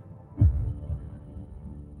will be.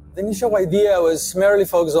 The initial idea was merely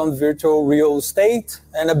focused on virtual real estate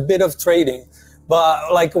and a bit of trading.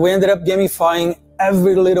 But like we ended up gamifying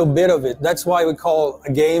every little bit of it. That's why we call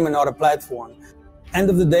a game and not a platform. End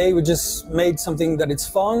of the day, we just made something that it's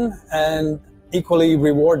fun and equally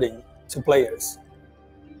rewarding to players.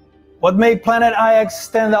 What made Planet IX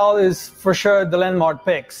stand out is for sure the landmark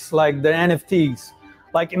picks, like the NFTs.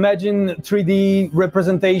 Like imagine 3D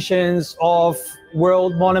representations of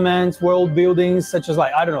world monuments, world buildings, such as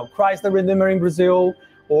like, I don't know, Christ the Redeemer in Brazil,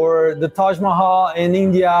 or the Taj Mahal in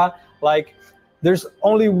India. Like, there's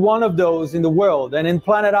only one of those in the world. And in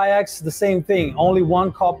Planet IX, the same thing, only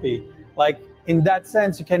one copy. Like, in that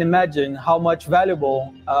sense, you can imagine how much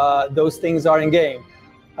valuable those things are in game.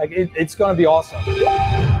 Like, it's going to be awesome.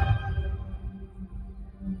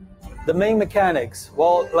 The main mechanics,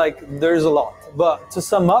 well, like, there's a lot. But to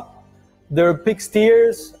sum up, there are picks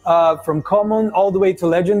tiers from common all the way to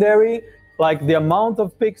legendary. Like, the amount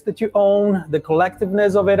of picks that you own, the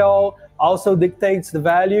collectiveness of it all also dictates the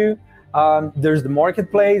value. There's the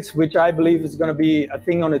marketplace, which I believe is going to be a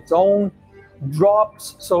thing on its own.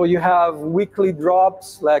 Drops, so you have weekly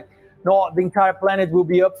drops, like not the entire planet will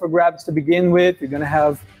be up for grabs to begin with. You're going to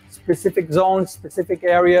have specific zones, specific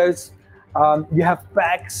areas. You have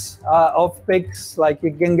packs of picks, like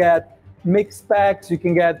you can get mixed packs, you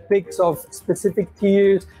can get picks of specific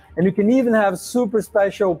tiers, and you can even have super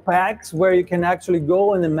special packs where you can actually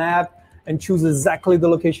go in the map and choose exactly the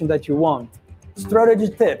location that you want. Strategy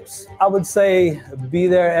tips, I would say be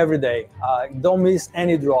there every day. Don't miss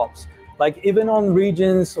any drops. Like, even on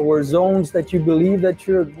regions or zones that you believe that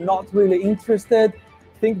you're not really interested,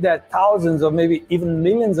 think that thousands or maybe even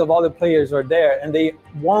millions of other players are there and they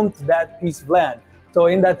want that piece of land. So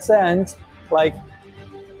in that sense, like,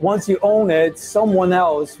 once you own it, someone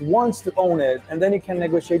else wants to own it, and then you can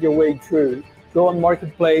negotiate your way through. Go on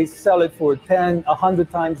marketplace, sell it for 10,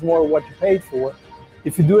 100 times more what you paid for.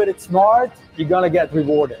 If you do it smart, you're gonna get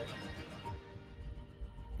rewarded.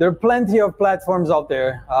 There are plenty of platforms out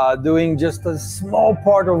there doing just a small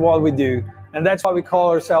part of what we do. And that's why we call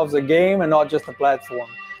ourselves a game and not just a platform.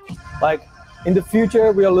 Like, in the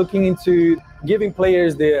future, we are looking into giving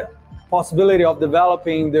players the possibility of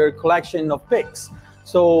developing their collection of picks.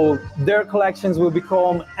 So their collections will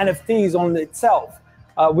become NFTs on itself,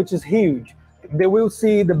 which is huge. They will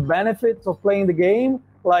see the benefits of playing the game,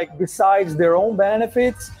 like besides their own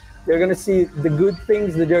benefits, they're gonna see the good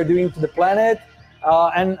things that they're doing to the planet.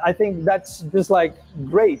 And I think that's just like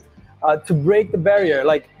great to break the barrier.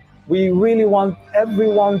 Like, we really want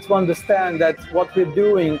everyone to understand that what we're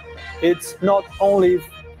doing, it's not only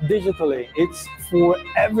digitally, it's for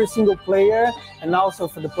every single player and also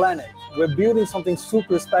for the planet. We're building something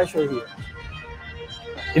super special here.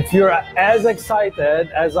 If you're as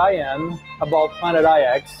excited as I am about Planet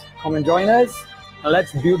IX, come and join us and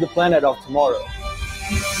let's build the planet of tomorrow.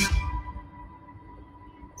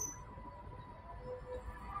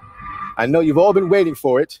 I know you've all been waiting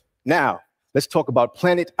for it. Now, let's talk about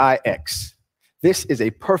Planet IX. This is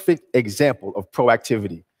a perfect example of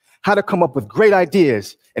proactivity, how to come up with great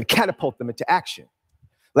ideas and catapult them into action.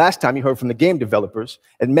 Last time you heard from the game developers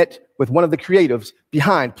and met with one of the creatives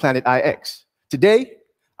behind Planet IX. Today,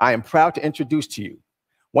 I am proud to introduce to you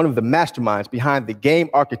one of the masterminds behind the game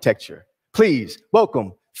architecture. Please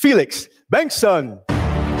welcome Felix Bengtsson.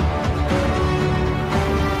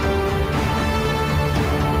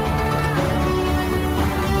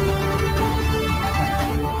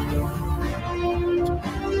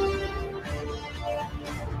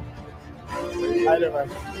 Hi there, man.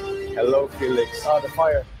 Hello, Felix. The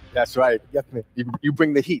fire. That's right. Get me. You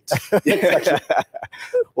bring the heat.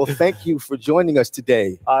 Well, thank you for joining us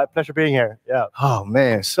today. Pleasure being here. Yeah. Oh,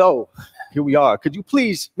 man. So here we are. Could you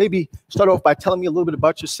please maybe start off by telling me a little bit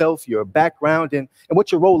about yourself, your background, and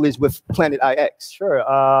what your role is with Planet IX? Sure.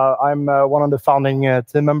 I'm one of the founding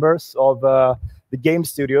team members of the game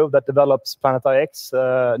studio that develops Planet IX,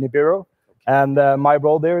 Nibiru. And my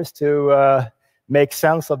role there is to make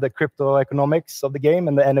sense of the crypto economics of the game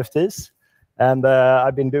and the NFTs. And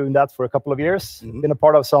I've been doing that for a couple of years. Been a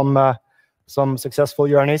part of some successful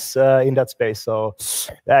journeys in that space. So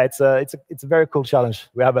yeah, it's a very cool challenge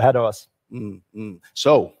we have ahead of us.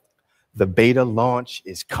 So the beta launch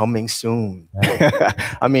is coming soon.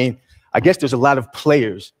 I mean, I guess there's a lot of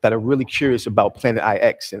players that are really curious about Planet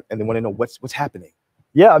IX and they want to know what's happening.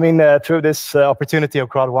 Yeah, I mean, through this opportunity of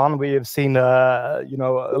CROWD1, we have seen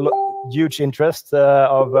huge interest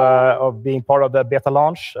of being part of the beta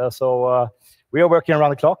launch. So we are working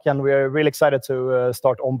around the clock, and we are really excited to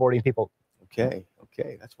start onboarding people. Okay,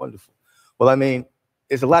 that's wonderful. Well, I mean,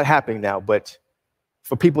 there's a lot happening now, but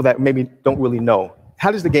for people that maybe don't really know,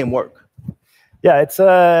 how does the game work? Yeah, it's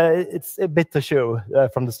a bit to show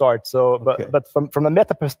from the start. So, but from a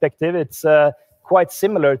meta perspective, it's quite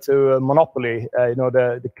similar to Monopoly.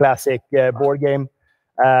 The classic board game.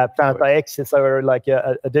 Planet IX is like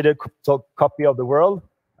a digital copy of the world,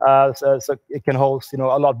 so it can host a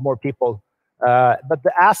lot more people. But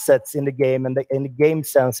the assets in the game and in the game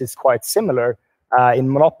sense is quite similar.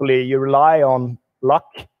 In Monopoly, you rely on luck,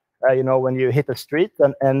 when you hit a street,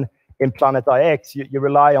 and in Planet IX, you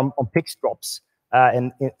rely on picks drops.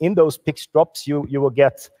 And in those pix drops, you will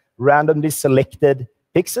get randomly selected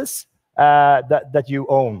pixes that you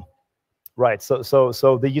own, right?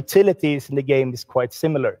 So the utilities in the game is quite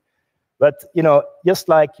similar. But just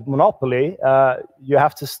like Monopoly, you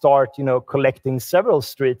have to start collecting several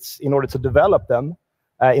streets in order to develop them.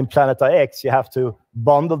 In Planet IX, you have to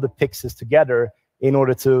bundle the pixels together in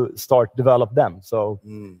order to start develop them. So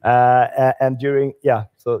and during yeah.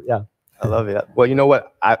 I love it. Well, you know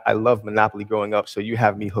what? I love Monopoly growing up, so you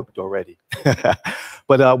have me hooked already.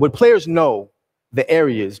 But would players know the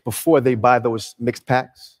areas before they buy those mixed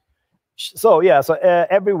packs? So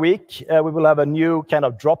every week we will have a new kind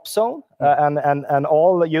of drop zone, and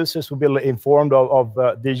all the users will be informed of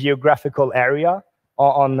the geographical area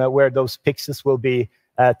on where those pixels will be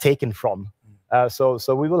taken from. So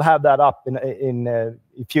we will have that up in a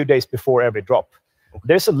few days before every drop. Okay.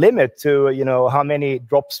 There's a limit to how many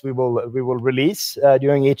drops we will release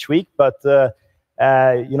during each week, but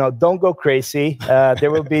don't go crazy.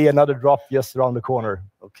 There will be another drop just around the corner.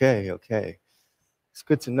 Okay. It's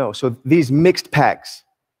good to know. So these mixed packs,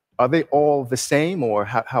 are they all the same, or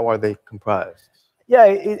how are they comprised? Yeah,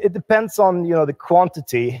 it depends on the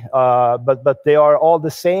quantity, but they are all the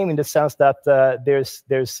same in the sense that there's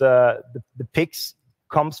the picks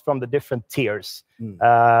comes from the different tiers,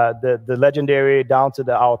 the legendary down to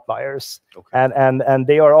the outliers, okay. and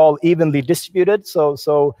they are all evenly distributed. So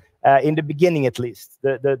in the beginning, at least,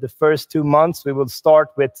 the first 2 months, we will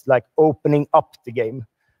start with like opening up the game.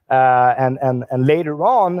 And later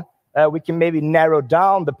on, we can maybe narrow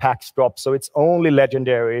down the packs drop, so it's only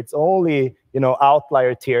legendary, it's only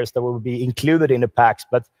outlier tiers that will be included in the packs.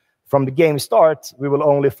 But from the game start, we will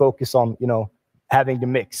only focus on having the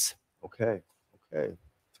mix. Okay.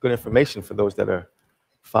 It's good information for those that are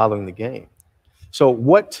following the game. So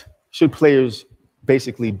what should players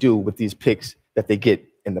basically do with these picks that they get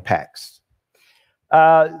in the packs?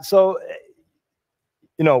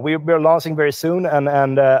 We're launching very soon,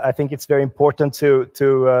 and I think it's very important to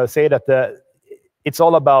say that it's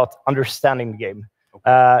all about understanding the game.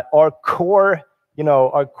 Okay. Our core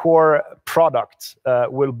product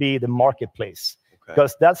will be the marketplace,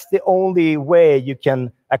 because that's the only way you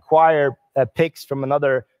can acquire picks from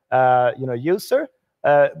another user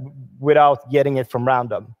without getting it from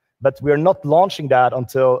random. But we're not launching that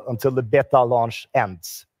until the beta launch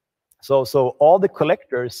ends. So all the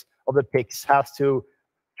collectors of the picks have to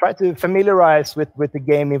try to familiarize with the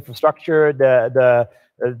game infrastructure,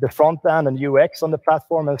 the front end and UX on the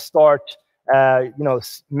platform, and start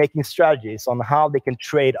making strategies on how they can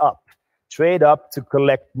trade up to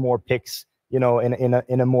collect more picks in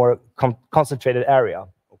a more concentrated area.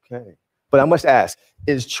 Okay, but I must ask,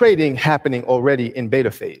 is trading happening already in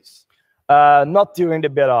beta phase? Not during the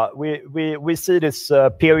beta. We see this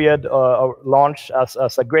period of launch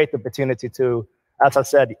as a great opportunity to, as I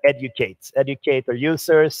said, educate our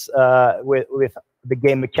users with the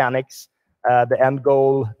game mechanics, the end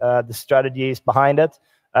goal, the strategies behind it,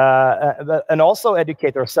 and also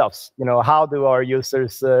educate ourselves. How do our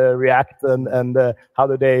users react, and how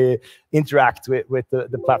do they interact with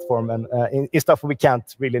the platform, and in stuff we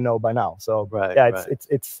can't really know by now. So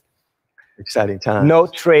it's exciting time. No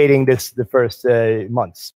trading the first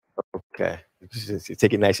months. Okay, you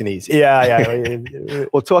take it nice and easy. Yeah.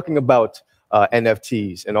 Well, talking about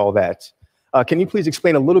NFTs and all that, can you please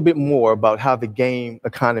explain a little bit more about how the game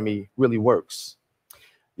economy really works?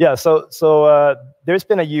 Yeah, so there's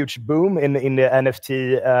been a huge boom in the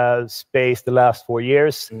NFT space the last 4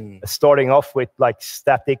 years, starting off with like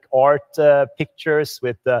static art pictures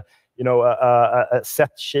with a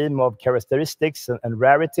set scheme of characteristics and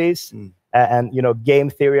rarities, and game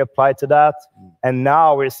theory applied to that. And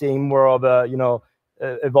now we're seeing more of a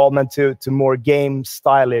evolvement to more game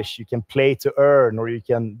stylish. You can play to earn, or you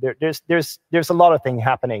can there's a lot of things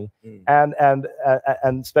happening, and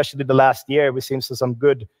especially the last year we've seen some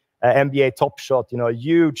good NBA Top Shot, a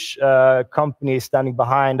huge company standing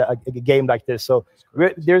behind a game like this. So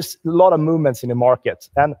there's a lot of movements in the market,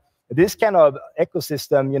 and this kind of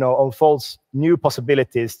ecosystem unfolds new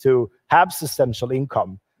possibilities to have substantial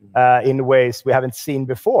income in ways we haven't seen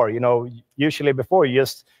before. Usually before you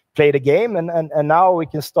just play the game, and now we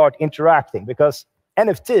can start interacting, because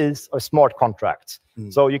NFTs are smart contracts.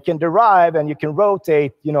 So you can derive and you can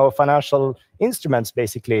rotate, financial instruments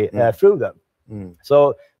basically through them.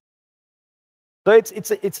 So it's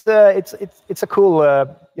a cool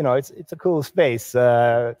it's a cool space,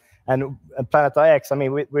 and Planet IX. I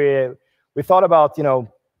mean, we thought about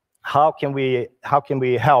how can we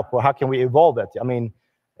help, or how can we evolve it. I mean,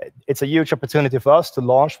 it's a huge opportunity for us to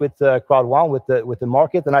launch with CROWD1 with the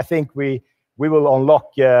market, and I think we will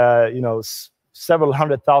unlock several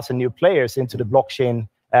 100,000 new players into the blockchain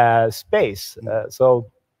space.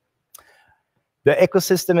 So the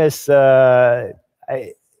ecosystem is,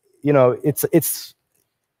 it's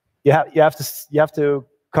you have to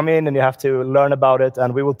come in and you have to learn about it,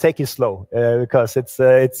 and we will take it slow because it's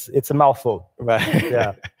a mouthful. Right.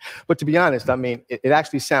 Yeah. But to be honest, I mean, it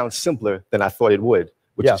actually sounds simpler than I thought it would,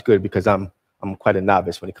 which is good because I'm quite a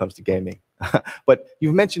novice when it comes to gaming. But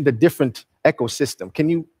you've mentioned a different ecosystem. Can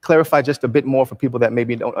you clarify just a bit more for people that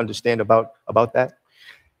maybe don't understand about that?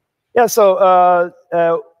 Yeah. So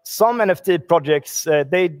some NFT projects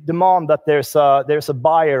they demand that there's a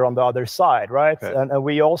buyer on the other side, right? Okay. And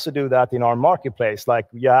we also do that in our marketplace. Like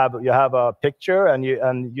you have a picture and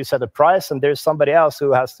you set a price, and there's somebody else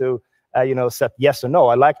who has to set yes or no.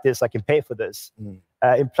 I like this. I can pay for this.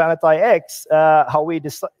 In Planet IX, how we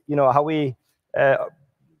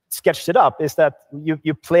sketched it up is that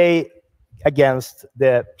you play against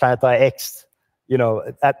the Planet IX.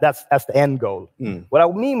 That's the end goal. What I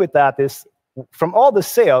mean with that is, from all the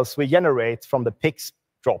sales we generate from the PIX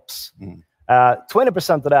drops,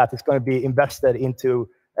 20% of that is going to be invested into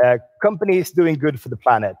companies doing good for the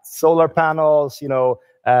planet. Solar panels,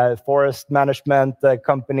 forest management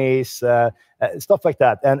companies, stuff like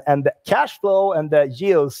that. And the cash flow and the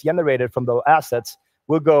yields generated from those assets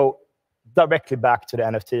will go directly back to the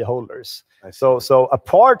NFT holders. So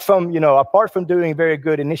apart from doing very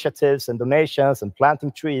good initiatives and donations and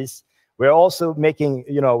planting trees, we're also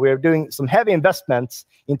we're doing some heavy investments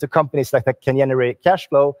into companies that can generate cash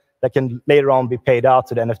flow that can later on be paid out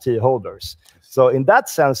to the NFT holders. So in that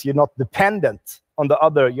sense, you're not dependent on the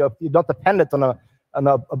other. You're not dependent on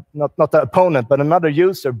not the opponent, but another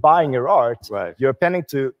user buying your art. Right. You're depending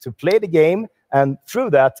to play the game, and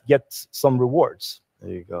through that get some rewards.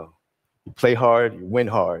 There you go. You play hard, you win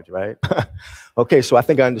hard, right? Okay, so I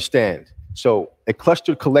think I understand. So a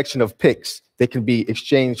clustered collection of picks, they can be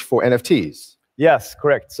exchanged for NFTs. Yes,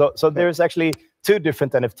 correct. So there's actually two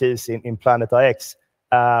different NFTs in Planet IX.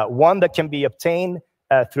 One that can be obtained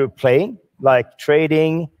through playing, like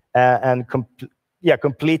trading and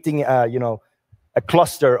completing a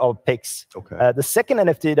cluster of picks. Okay. The second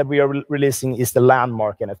NFT that we are releasing is the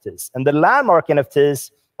landmark NFTs. And the landmark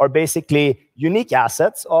NFTs are basically unique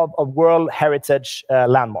assets of World Heritage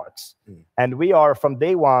landmarks. And we are, from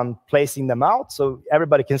day one, placing them out so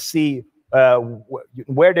everybody can see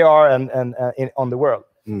where they are and on the world.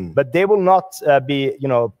 But they will not be,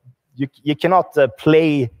 you cannot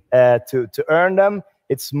play to earn them.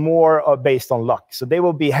 It's more based on luck. So they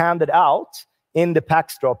will be handed out in the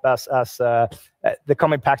PAX drop as the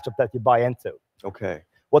coming PAX drop that you buy into. Okay.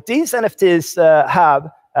 What these NFTs have,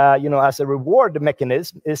 as a reward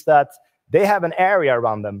mechanism, is that they have an area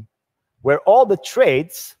around them where all the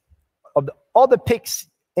trades of all the picks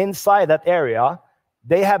inside that area,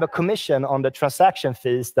 they have a commission on the transaction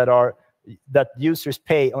fees that users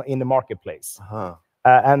pay in the marketplace.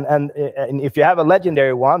 And if you have a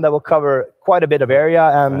legendary one, that will cover quite a bit of area,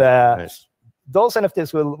 and nice. Those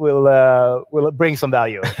NFTs will bring some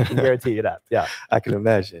value. I can guarantee you that. Yeah, I can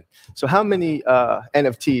imagine. So how many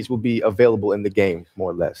NFTs will be available in the game,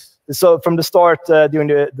 more or less? So from the start, during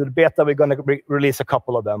the beta, we're going to release a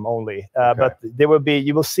couple of them only. But there will be,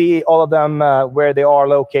 you will see all of them where they are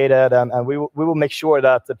located, and we will make sure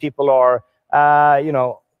that the people are,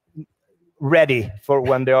 ready for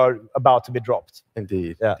when they are about to be dropped.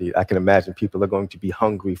 Indeed, indeed. I can imagine people are going to be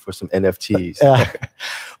hungry for some NFTs.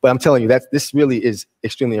 But I'm telling you, this really is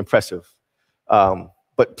extremely impressive.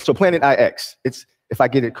 But so Planet IX, if I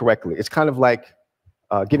get it correctly, it's kind of like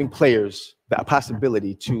giving players the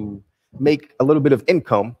possibility to make a little bit of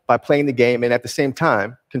income by playing the game and at the same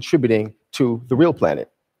time contributing to the real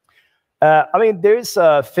planet. I mean, there is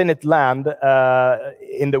finite land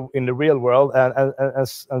in the real world, and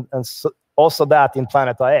also that in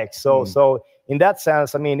Planet IX. So in that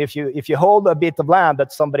sense, I mean, if you hold a bit of land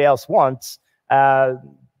that somebody else wants,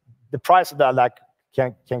 the price of that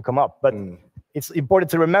can come up. But it's important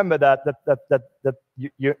to remember that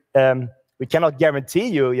we cannot guarantee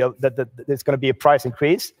you that there's going to be a price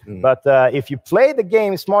increase. But if you play the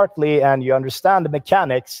game smartly and you understand the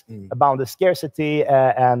mechanics about the scarcity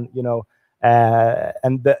and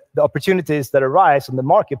the opportunities that arise in the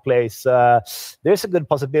marketplace, there's a good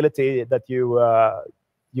possibility that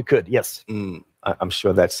you could, yes. I'm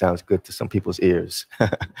sure that sounds good to some people's ears.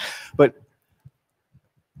 But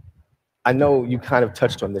I know you kind of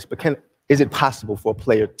touched on this, but is it possible for a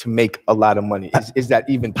player to make a lot of money? Is that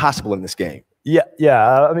even possible in this game?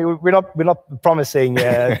 Yeah. I mean, we're not promising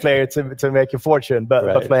a player to make a fortune,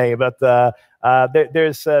 by playing. But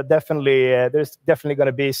there's definitely going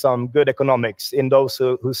to be some good economics in those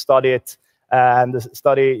who study it and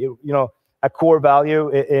study. a core value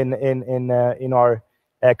in our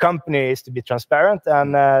company is to be transparent,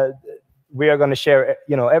 and we are going to share,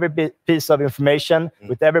 every piece of information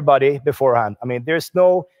with everybody beforehand. I mean, there's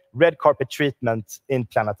no red carpet treatment in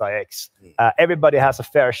Planet IX. Everybody has a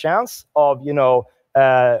fair chance of,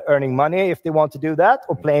 earning money if they want to do that,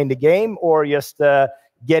 or playing the game, or just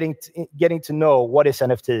getting to know what is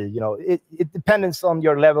NFT. It depends on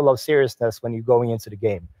your level of seriousness when you're going into the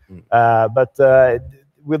game. But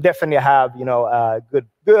we'll definitely have, a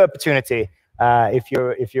good opportunity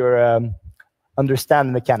if you're understand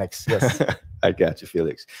the mechanics. Yes. I got you,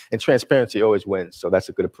 Felix. And transparency always wins, so that's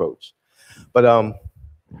a good approach. But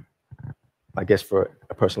I guess for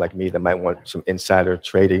a person like me that might want some insider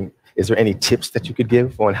trading, is there any tips that you could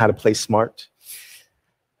give on how to play smart?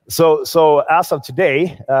 So as of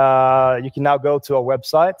today, you can now go to our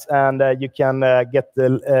website, and you can get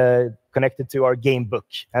connected to our game book.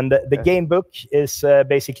 And the game book is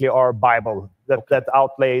basically our Bible that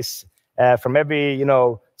outlays from every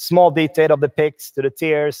small detail of the picks to the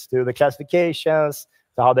tiers to the classifications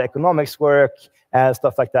to how the economics work and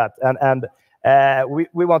stuff like that. And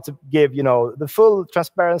we want to give the full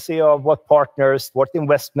transparency of what partners, what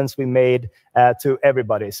investments we made to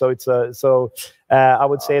everybody. So it's I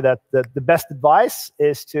would say that the best advice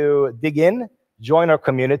is to dig in, join our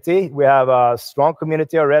community. We have a strong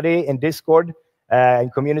community already in Discord,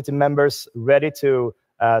 and community members ready to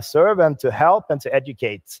serve and to help and to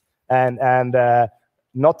educate. And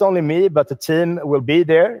not only me, but the team will be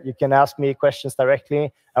there. You can ask me questions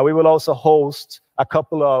directly, and we will also host a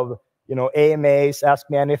couple of AMAs, Ask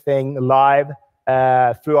Me Anything live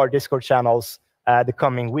through our Discord channels the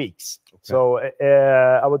coming weeks. Okay. So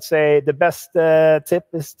I would say the best tip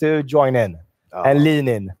is to join in and lean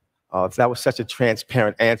in. Oh, that was such a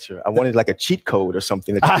transparent answer. I wanted like a cheat code or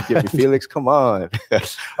something that you could give me, Felix. Come on.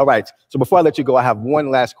 All right. So before I let you go, I have one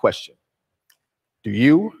last question. Do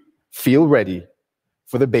you feel ready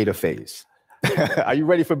for the beta phase? Are you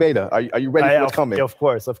ready for beta? Are you ready for what's coming? Of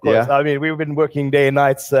course. Yeah? I mean, we've been working day and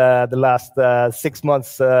nights the last 6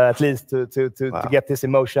 months at least to get this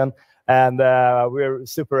in motion, and we're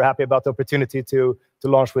super happy about the opportunity to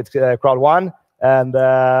launch with CROWD1, and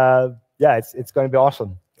it's going to be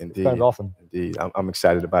awesome. Indeed, it's going to be awesome. Indeed, I'm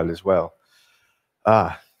excited about it as well.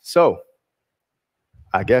 So,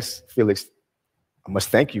 I guess Felix, I must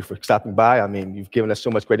thank you for stopping by. I mean, you've given us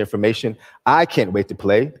so much great information. I can't wait to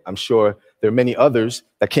play. I'm sure there are many others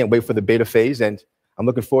that can't wait for the beta phase, and I'm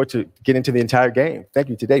looking forward to getting into the entire game. Thank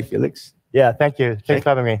you today, Felix. Yeah, thank you. Thanks for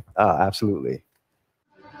having me. Absolutely.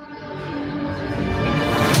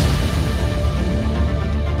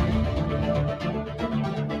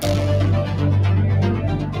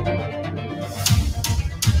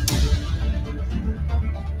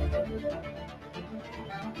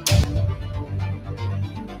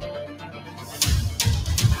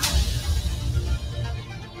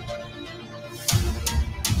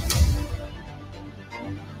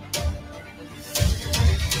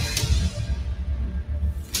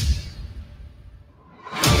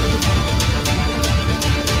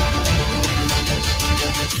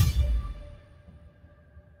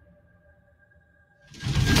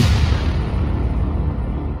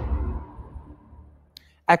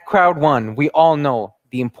 At CROWD1, we all know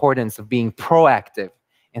the importance of being proactive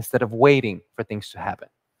instead of waiting for things to happen.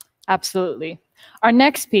 Absolutely. Our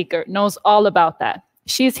next speaker knows all about that.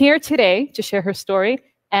 She's here today to share her story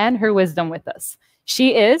and her wisdom with us.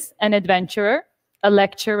 She is an adventurer, a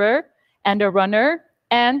lecturer, and a runner,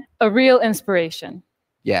 and a real inspiration.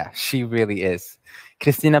 Yeah, she really is.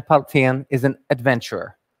 Kristina Paltén is an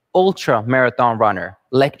adventurer, ultra marathon runner,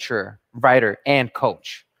 lecturer, writer, and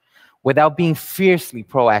coach. Without being fiercely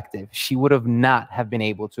proactive, she would have not have been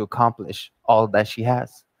able to accomplish all that she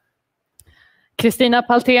has. Kristina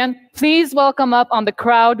Paltén, please welcome up on the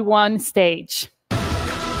CROWD1 stage.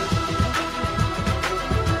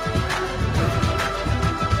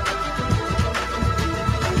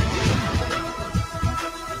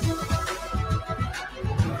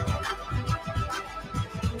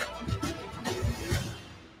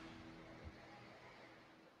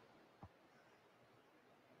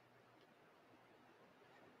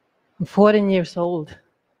 I'm 14 years old,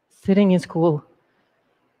 sitting in school,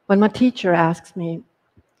 when my teacher asks me,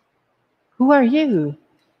 "Who are you?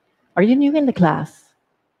 Are you new in the class?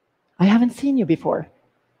 I haven't seen you before."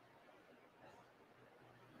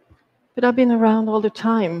 But I've been around all the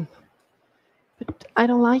time. But I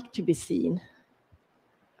don't like to be seen.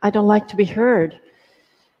 I don't like to be heard.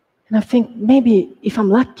 And I think maybe if I'm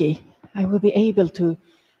lucky, I will be able to,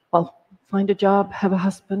 well, find a job, have a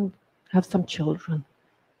husband, have some children.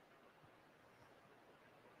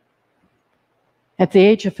 At the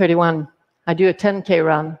age of 31, I do a 10K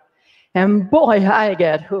run, and boy, I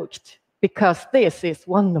get hooked because this is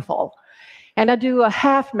wonderful. And I do a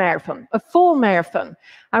half marathon, a full marathon.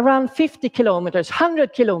 I run 50 kilometers,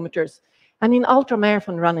 100 kilometers. And in ultra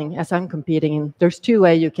marathon running, as I'm competing in, there's two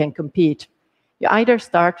ways you can compete. You either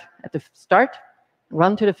start at the start,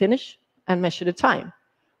 run to the finish, and measure the time.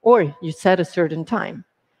 Or you set a certain time.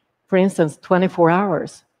 For instance, 24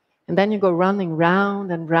 hours. And then you go running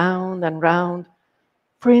round and round and round.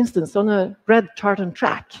 For instance, on a red tartan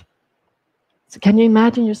track. So can you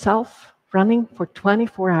imagine yourself running for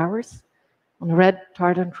 24 hours on a red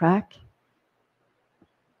tartan track?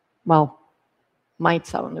 Well, might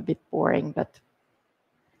sound a bit boring, but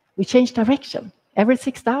we change direction every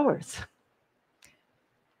 6 hours.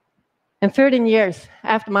 And 13 years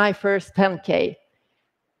after my first 10K,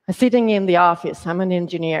 I'm sitting in the office, I'm an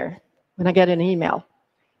engineer, when I get an email.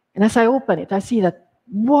 And as I open it, I see that,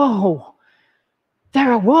 whoa,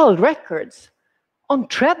 there are world records on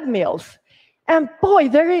treadmills. And boy,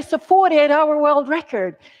 there is a 48-hour world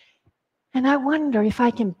record. And I wonder if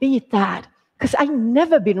I can beat that. Because I've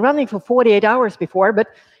never been running for 48 hours before, but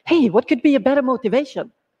hey, what could be a better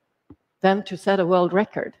motivation than to set a world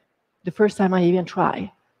record the first time I even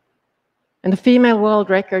try? And the female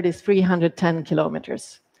world record is 310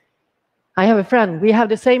 kilometers. I have a friend, we have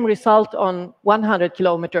the same result on 100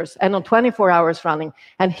 kilometers and on 24 hours running,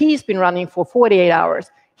 and he's been running for 48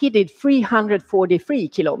 hours. He did 343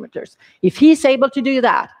 kilometers. If he's able to do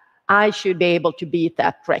that, I should be able to beat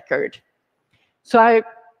that record. So I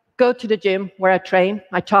go to the gym where I train.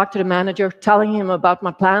 I talk to the manager, telling him about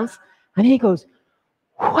my plans, and he goes,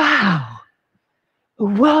 wow, a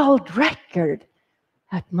world record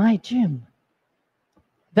at my gym.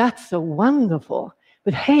 That's so wonderful.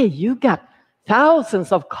 But hey, you got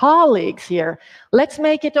thousands of colleagues here. Let's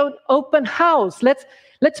make it an open house. Let's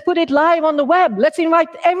put it live on the web. Let's invite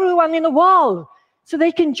everyone in the world so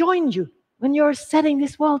they can join you when you're setting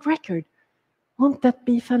this world record. Won't that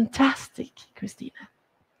be fantastic, Christina?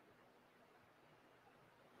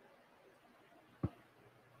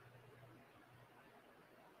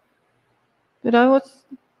 But I was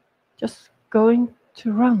just going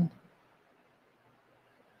to run.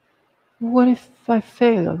 What if I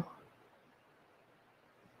fail?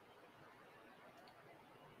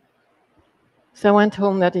 So I went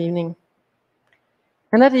home that evening.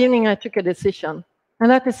 And that evening I took a decision.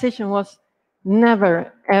 And that decision was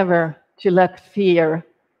never, ever to let fear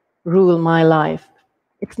rule my life.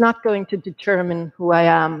 It's not going to determine who I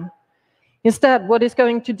am. Instead, what is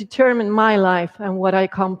going to determine my life and what I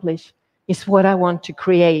accomplish is what I want to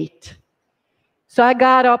create. So I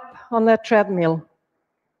got up on that treadmill,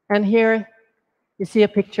 and here you see a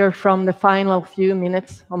picture from the final few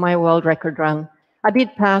minutes of my world record run. I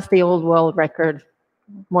did pass the old world record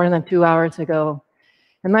more than 2 hours ago.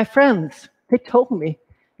 And my friends, they told me,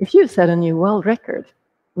 if you set a new world record,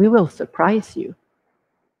 we will surprise you.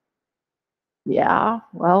 Yeah,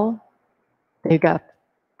 well, they got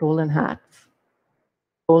golden hats,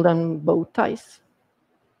 golden bow ties.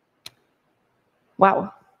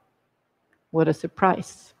 Wow, what a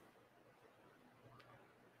surprise.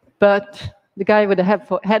 But the guy with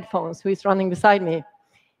the headphones who is running beside me,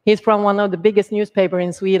 he's from one of the biggest newspapers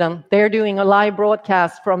in Sweden. They're doing a live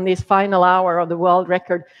broadcast from this final hour of the world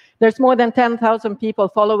record. There's more than 10,000 people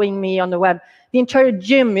following me on the web. The entire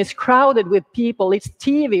gym is crowded with people. It's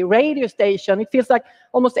TV, radio station. It feels like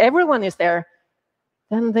almost everyone is there.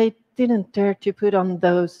 Then they didn't dare to put on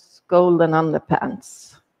those golden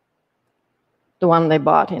underpants, the one they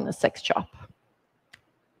bought in a sex shop.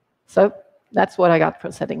 So that's what I got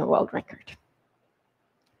for setting a world record.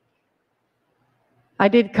 I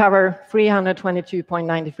did cover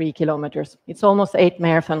 322.93 kilometers. It's almost 8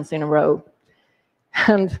 marathons in a row.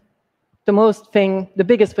 And the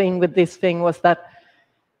biggest thing with this thing was that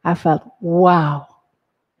I felt, wow,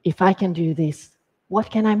 if I can do this, what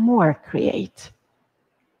can I more create?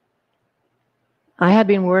 I had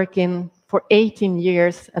been working for 18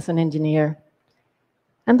 years as an engineer.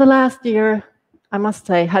 And the last year, I must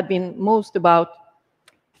say, had been most about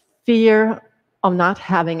fear of not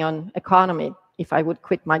having an economy if I would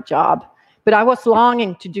quit my job. But I was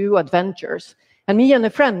longing to do adventures. And me and a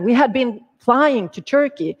friend, we had been flying to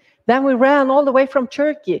Turkey. Then we ran all the way from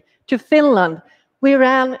Turkey to Finland. We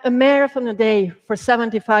ran a marathon a day for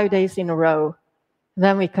 75 days in a row.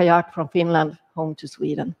 Then we kayaked from Finland home to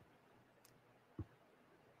Sweden.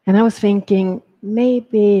 And I was thinking,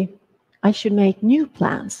 maybe I should make new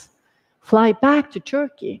plans. Fly back to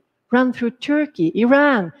Turkey, run through Turkey,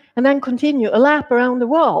 Iran, and then continue a lap around the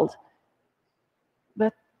world.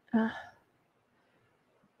 But a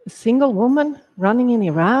single woman running in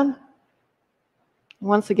Iran?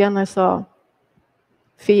 Once again, I saw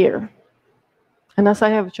fear. And as I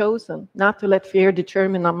have chosen not to let fear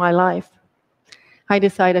determine my life, I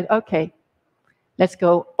decided, okay, let's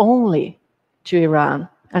go only to Iran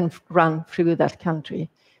and run through that country.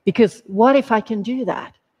 Because what if I can do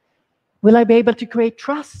that? Will I be able to create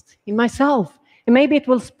trust in myself? And maybe it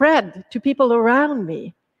will spread to people around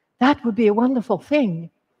me. That would be a wonderful thing.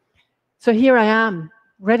 So here I am,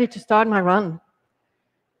 ready to start my run.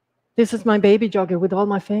 This is my baby jogger with all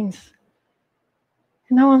my things.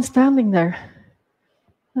 And now I'm standing there.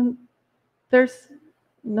 And there's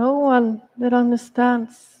no one that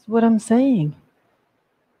understands what I'm saying.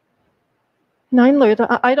 And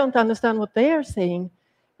I don't understand what they are saying.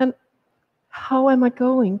 And how am I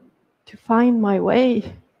going to find my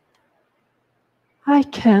way? I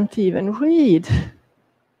can't even read.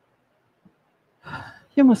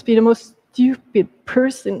 You must be the most stupid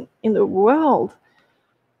person in the world.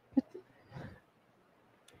 But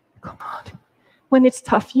come on. When it's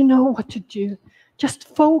tough, you know what to do.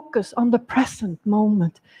 Just focus on the present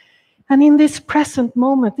moment. And in this present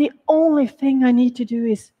moment, the only thing I need to do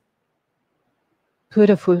is put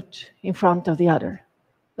a foot in front of the other.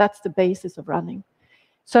 That's the basis of running.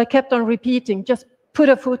 So I kept on repeating, just put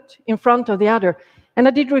a foot in front of the other. And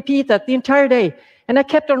I did repeat that the entire day. And I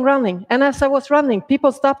kept on running. And as I was running,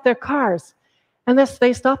 people stopped their cars. And as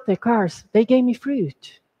they stopped their cars, they gave me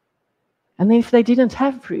fruit. And if they didn't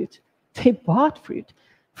have fruit, they bought fruit.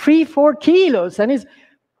 3-4 kilos. And it's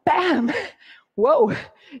bam! Whoa!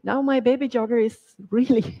 Now my baby jogger is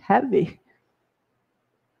really heavy.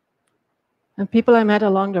 And people I met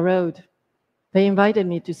along the road, they invited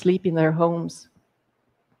me to sleep in their homes.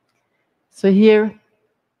 So here,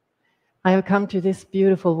 I have come to this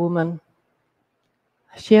beautiful woman.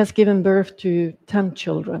 She has given birth to 10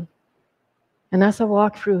 children. And as I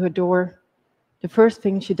walk through her door, the first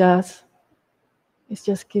thing she does is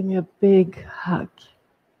just give me a big hug.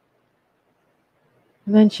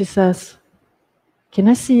 And then she says, "Can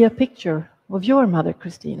I see a picture of your mother,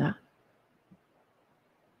 Christina?"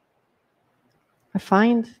 I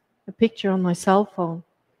find a picture on my cell phone,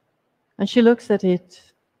 and she looks at it.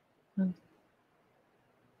 And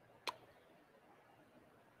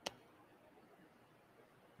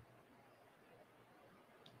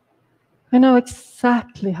I know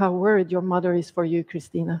exactly how worried your mother is for you,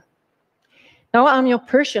 Christina. Now I'm your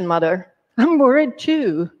Persian mother. I'm worried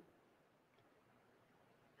too.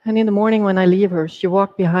 And in the morning when I leave her, she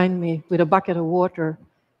walks behind me with a bucket of water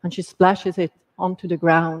and she splashes it onto the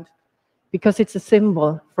ground because it's a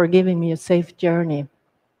symbol for giving me a safe journey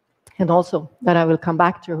and also that I will come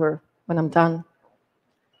back to her when I'm done.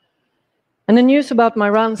 And the news about my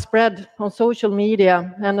run spread on social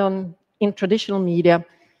media and in traditional media.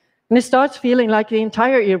 And it starts feeling like the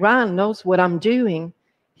entire Iran knows what I'm doing.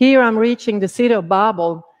 Here I'm reaching the city of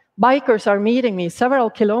Babel. Bikers are meeting me several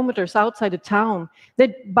kilometers outside the town.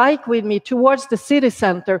 They bike with me towards the city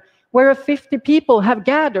center where 50 people have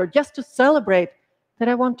gathered just to celebrate that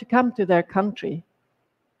I want to come to their country.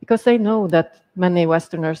 Because they know that many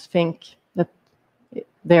Westerners think that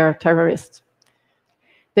they are terrorists.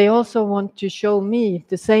 They also want to show me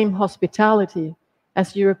the same hospitality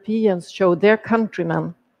as Europeans showed their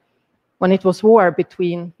countrymen when it was war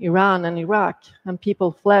between Iran and Iraq and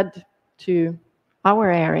people fled to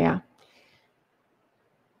our area.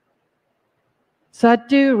 So I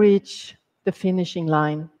do reach the finishing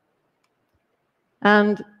line.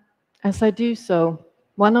 And as I do so,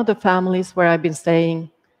 one of the families where I've been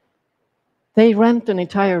staying, they rent an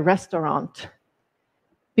entire restaurant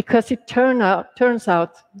because it turns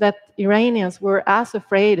out that Iranians were as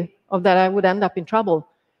afraid of that I would end up in trouble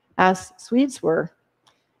as Swedes were.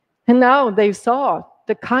 And now they saw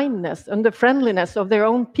the kindness and the friendliness of their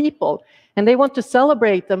own people, and they want to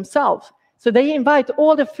celebrate themselves. So they invite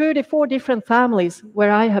all the 34 different families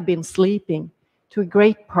where I have been sleeping to a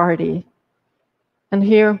great party. And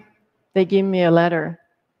here they give me a letter,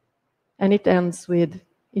 and it ends with,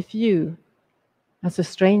 "If you, as a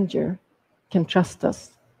stranger, can trust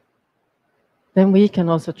us, then we can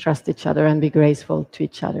also trust each other and be graceful to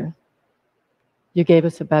each other. You gave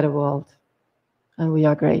us a better world, and we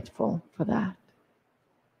are grateful for that."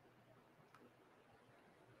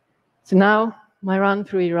 So now my run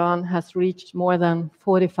through Iran has reached more than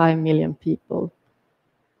 45 million people.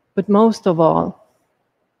 But most of all,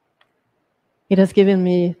 it has given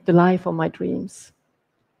me the life of my dreams.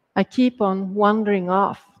 I keep on wandering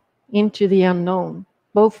off into the unknown,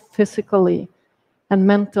 both physically and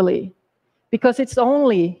mentally, because it's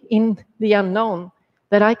only in the unknown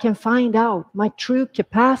that I can find out my true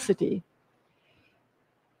capacity.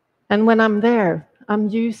 And when I'm there, I'm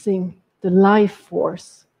using the life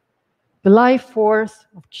force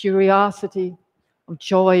of curiosity, of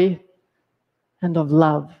joy, and of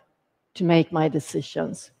love to make my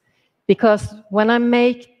decisions. Because when I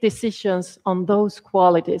make decisions on those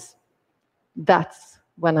qualities, that's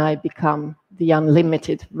when I become the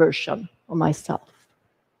unlimited version of myself.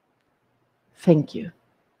 Thank you.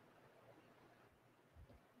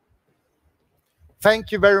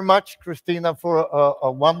 Thank you very much, Christina, for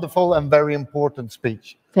a wonderful and very important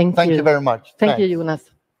speech. Thank you very much. Thank you,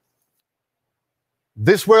 Jonas.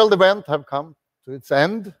 This world event have come to its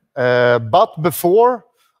end, but before,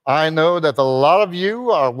 I know that a lot of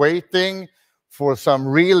you are waiting for some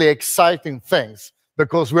really exciting things,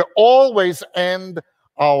 because we always end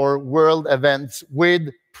our world events with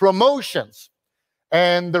promotions.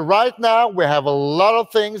 And right now we have a lot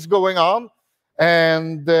of things going on,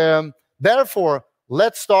 and therefore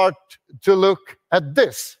let's start to look at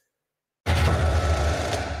this.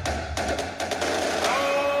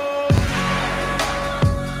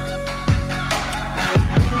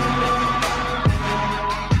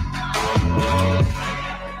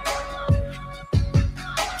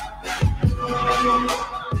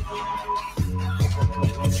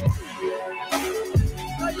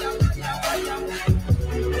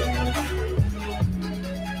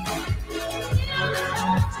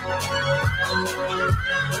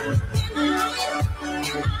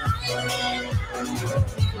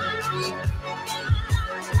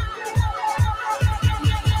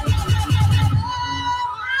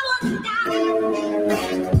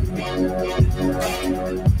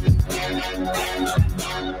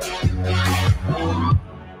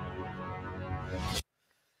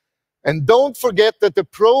 And don't forget that the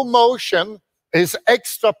promotion is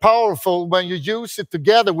extra powerful when you use it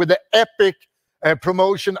together with the Epic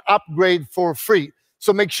promotion upgrade for free.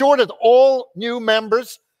 So make sure that all new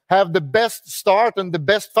members have the best start and the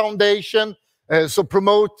best foundation, so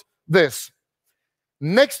promote this.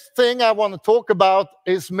 Next thing I want to talk about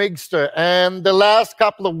is Migster, and the last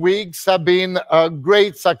couple of weeks have been a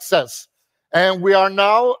great success. And we are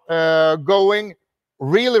now going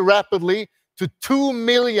really rapidly to 2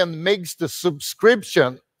 million Migster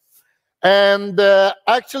subscription. And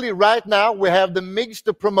actually right now we have the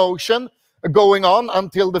Migster promotion going on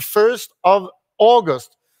until the 1st of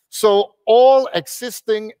August. So all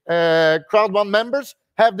existing CROWD1 members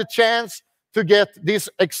have the chance to get this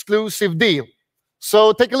exclusive deal.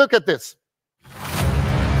 So take a look at this.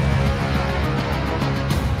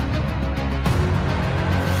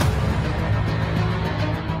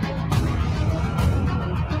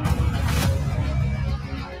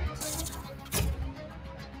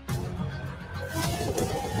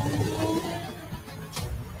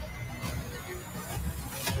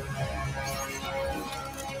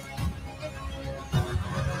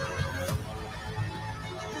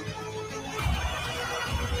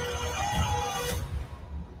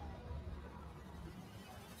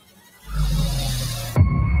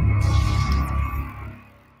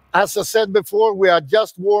 As I said before, we are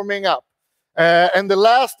just warming up. And the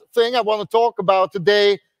last thing I want to talk about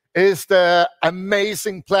today is the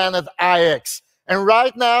amazing planet IX. And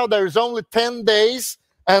right now, there's only 10 days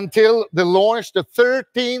until the launch, the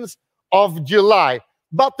 13th of July.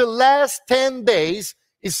 But the last 10 days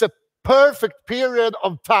is a perfect period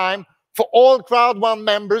of time for all CROWD1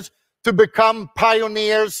 members to become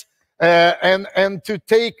pioneers and to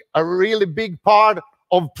take a really big part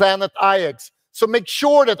of Planet IX. So make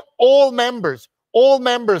sure that all members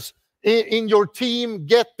in your team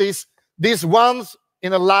get this once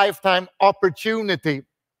in a lifetime opportunity.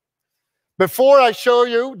 Before I show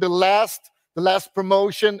you the last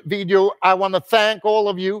promotion video, I want to thank all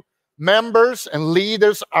of you, members and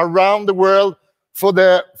leaders around the world, for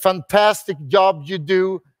the fantastic job you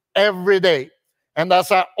do every day. And as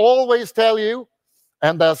I always tell you,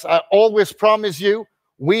 and as I always promise you,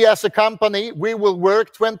 we as a company, we will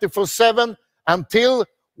work 24/7 until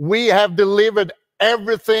we have delivered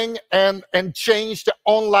everything and changed the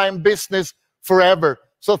online business forever.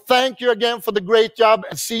 So thank you again for the great job,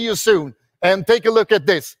 and see you soon. And take a look at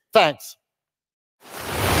this. Thanks.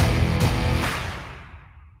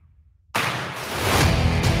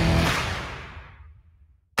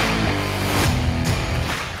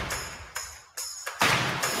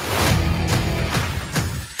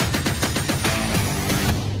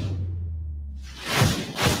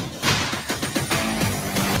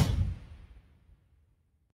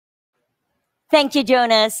 Thank you,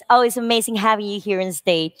 Jonas. Always amazing having you here on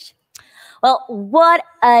stage. Well, what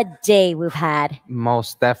a day we've had.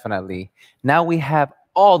 Most definitely. Now we have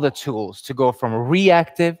all the tools to go from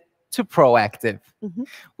reactive to proactive.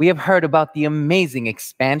 We have heard about the amazing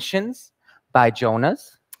expansions by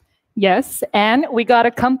Jonas. Yes, and we got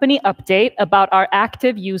a company update about our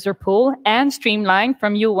active user pool and Streamline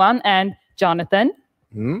from Yuan and Jonathan.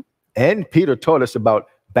 And Peter told us about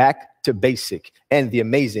Back to Basic and the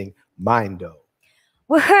amazing Mindo.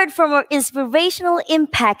 We heard from our inspirational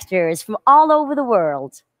impactors from all over the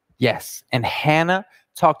world. Yes, and Hannah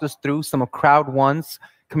talked us through some of CROWD1's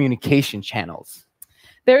communication channels.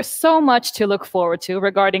 There's so much to look forward to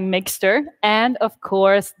regarding Mixter and, of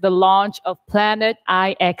course, the launch of Planet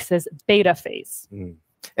IX's beta phase.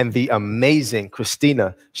 And the amazing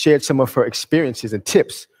Christina shared some of her experiences and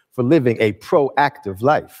tips for living a proactive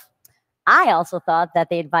life. I also thought that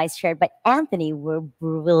the advice shared by Anthony were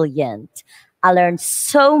brilliant. I learned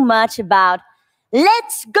so much about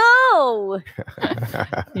let's go!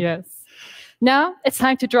 Yes. Now it's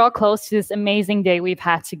time to draw close to this amazing day we've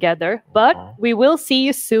had together, but we will see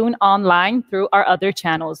you soon online through our other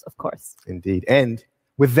channels, of course. Indeed. And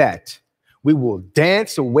with that, we will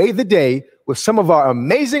dance away the day with some of our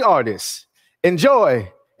amazing artists.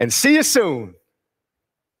 Enjoy and see you soon.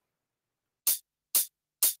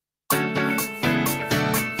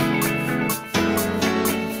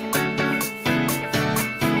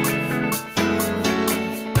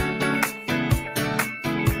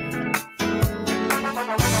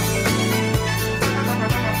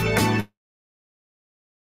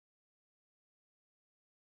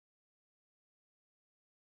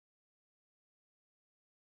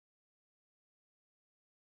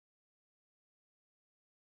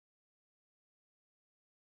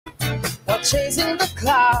 While chasing the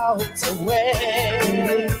clouds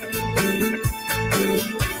away,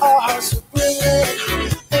 our hearts were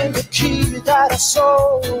brilliant in the key that our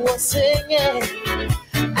soul was singing.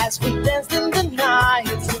 As we danced in the night,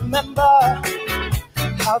 remember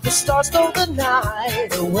how the stars stole the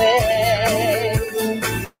night away.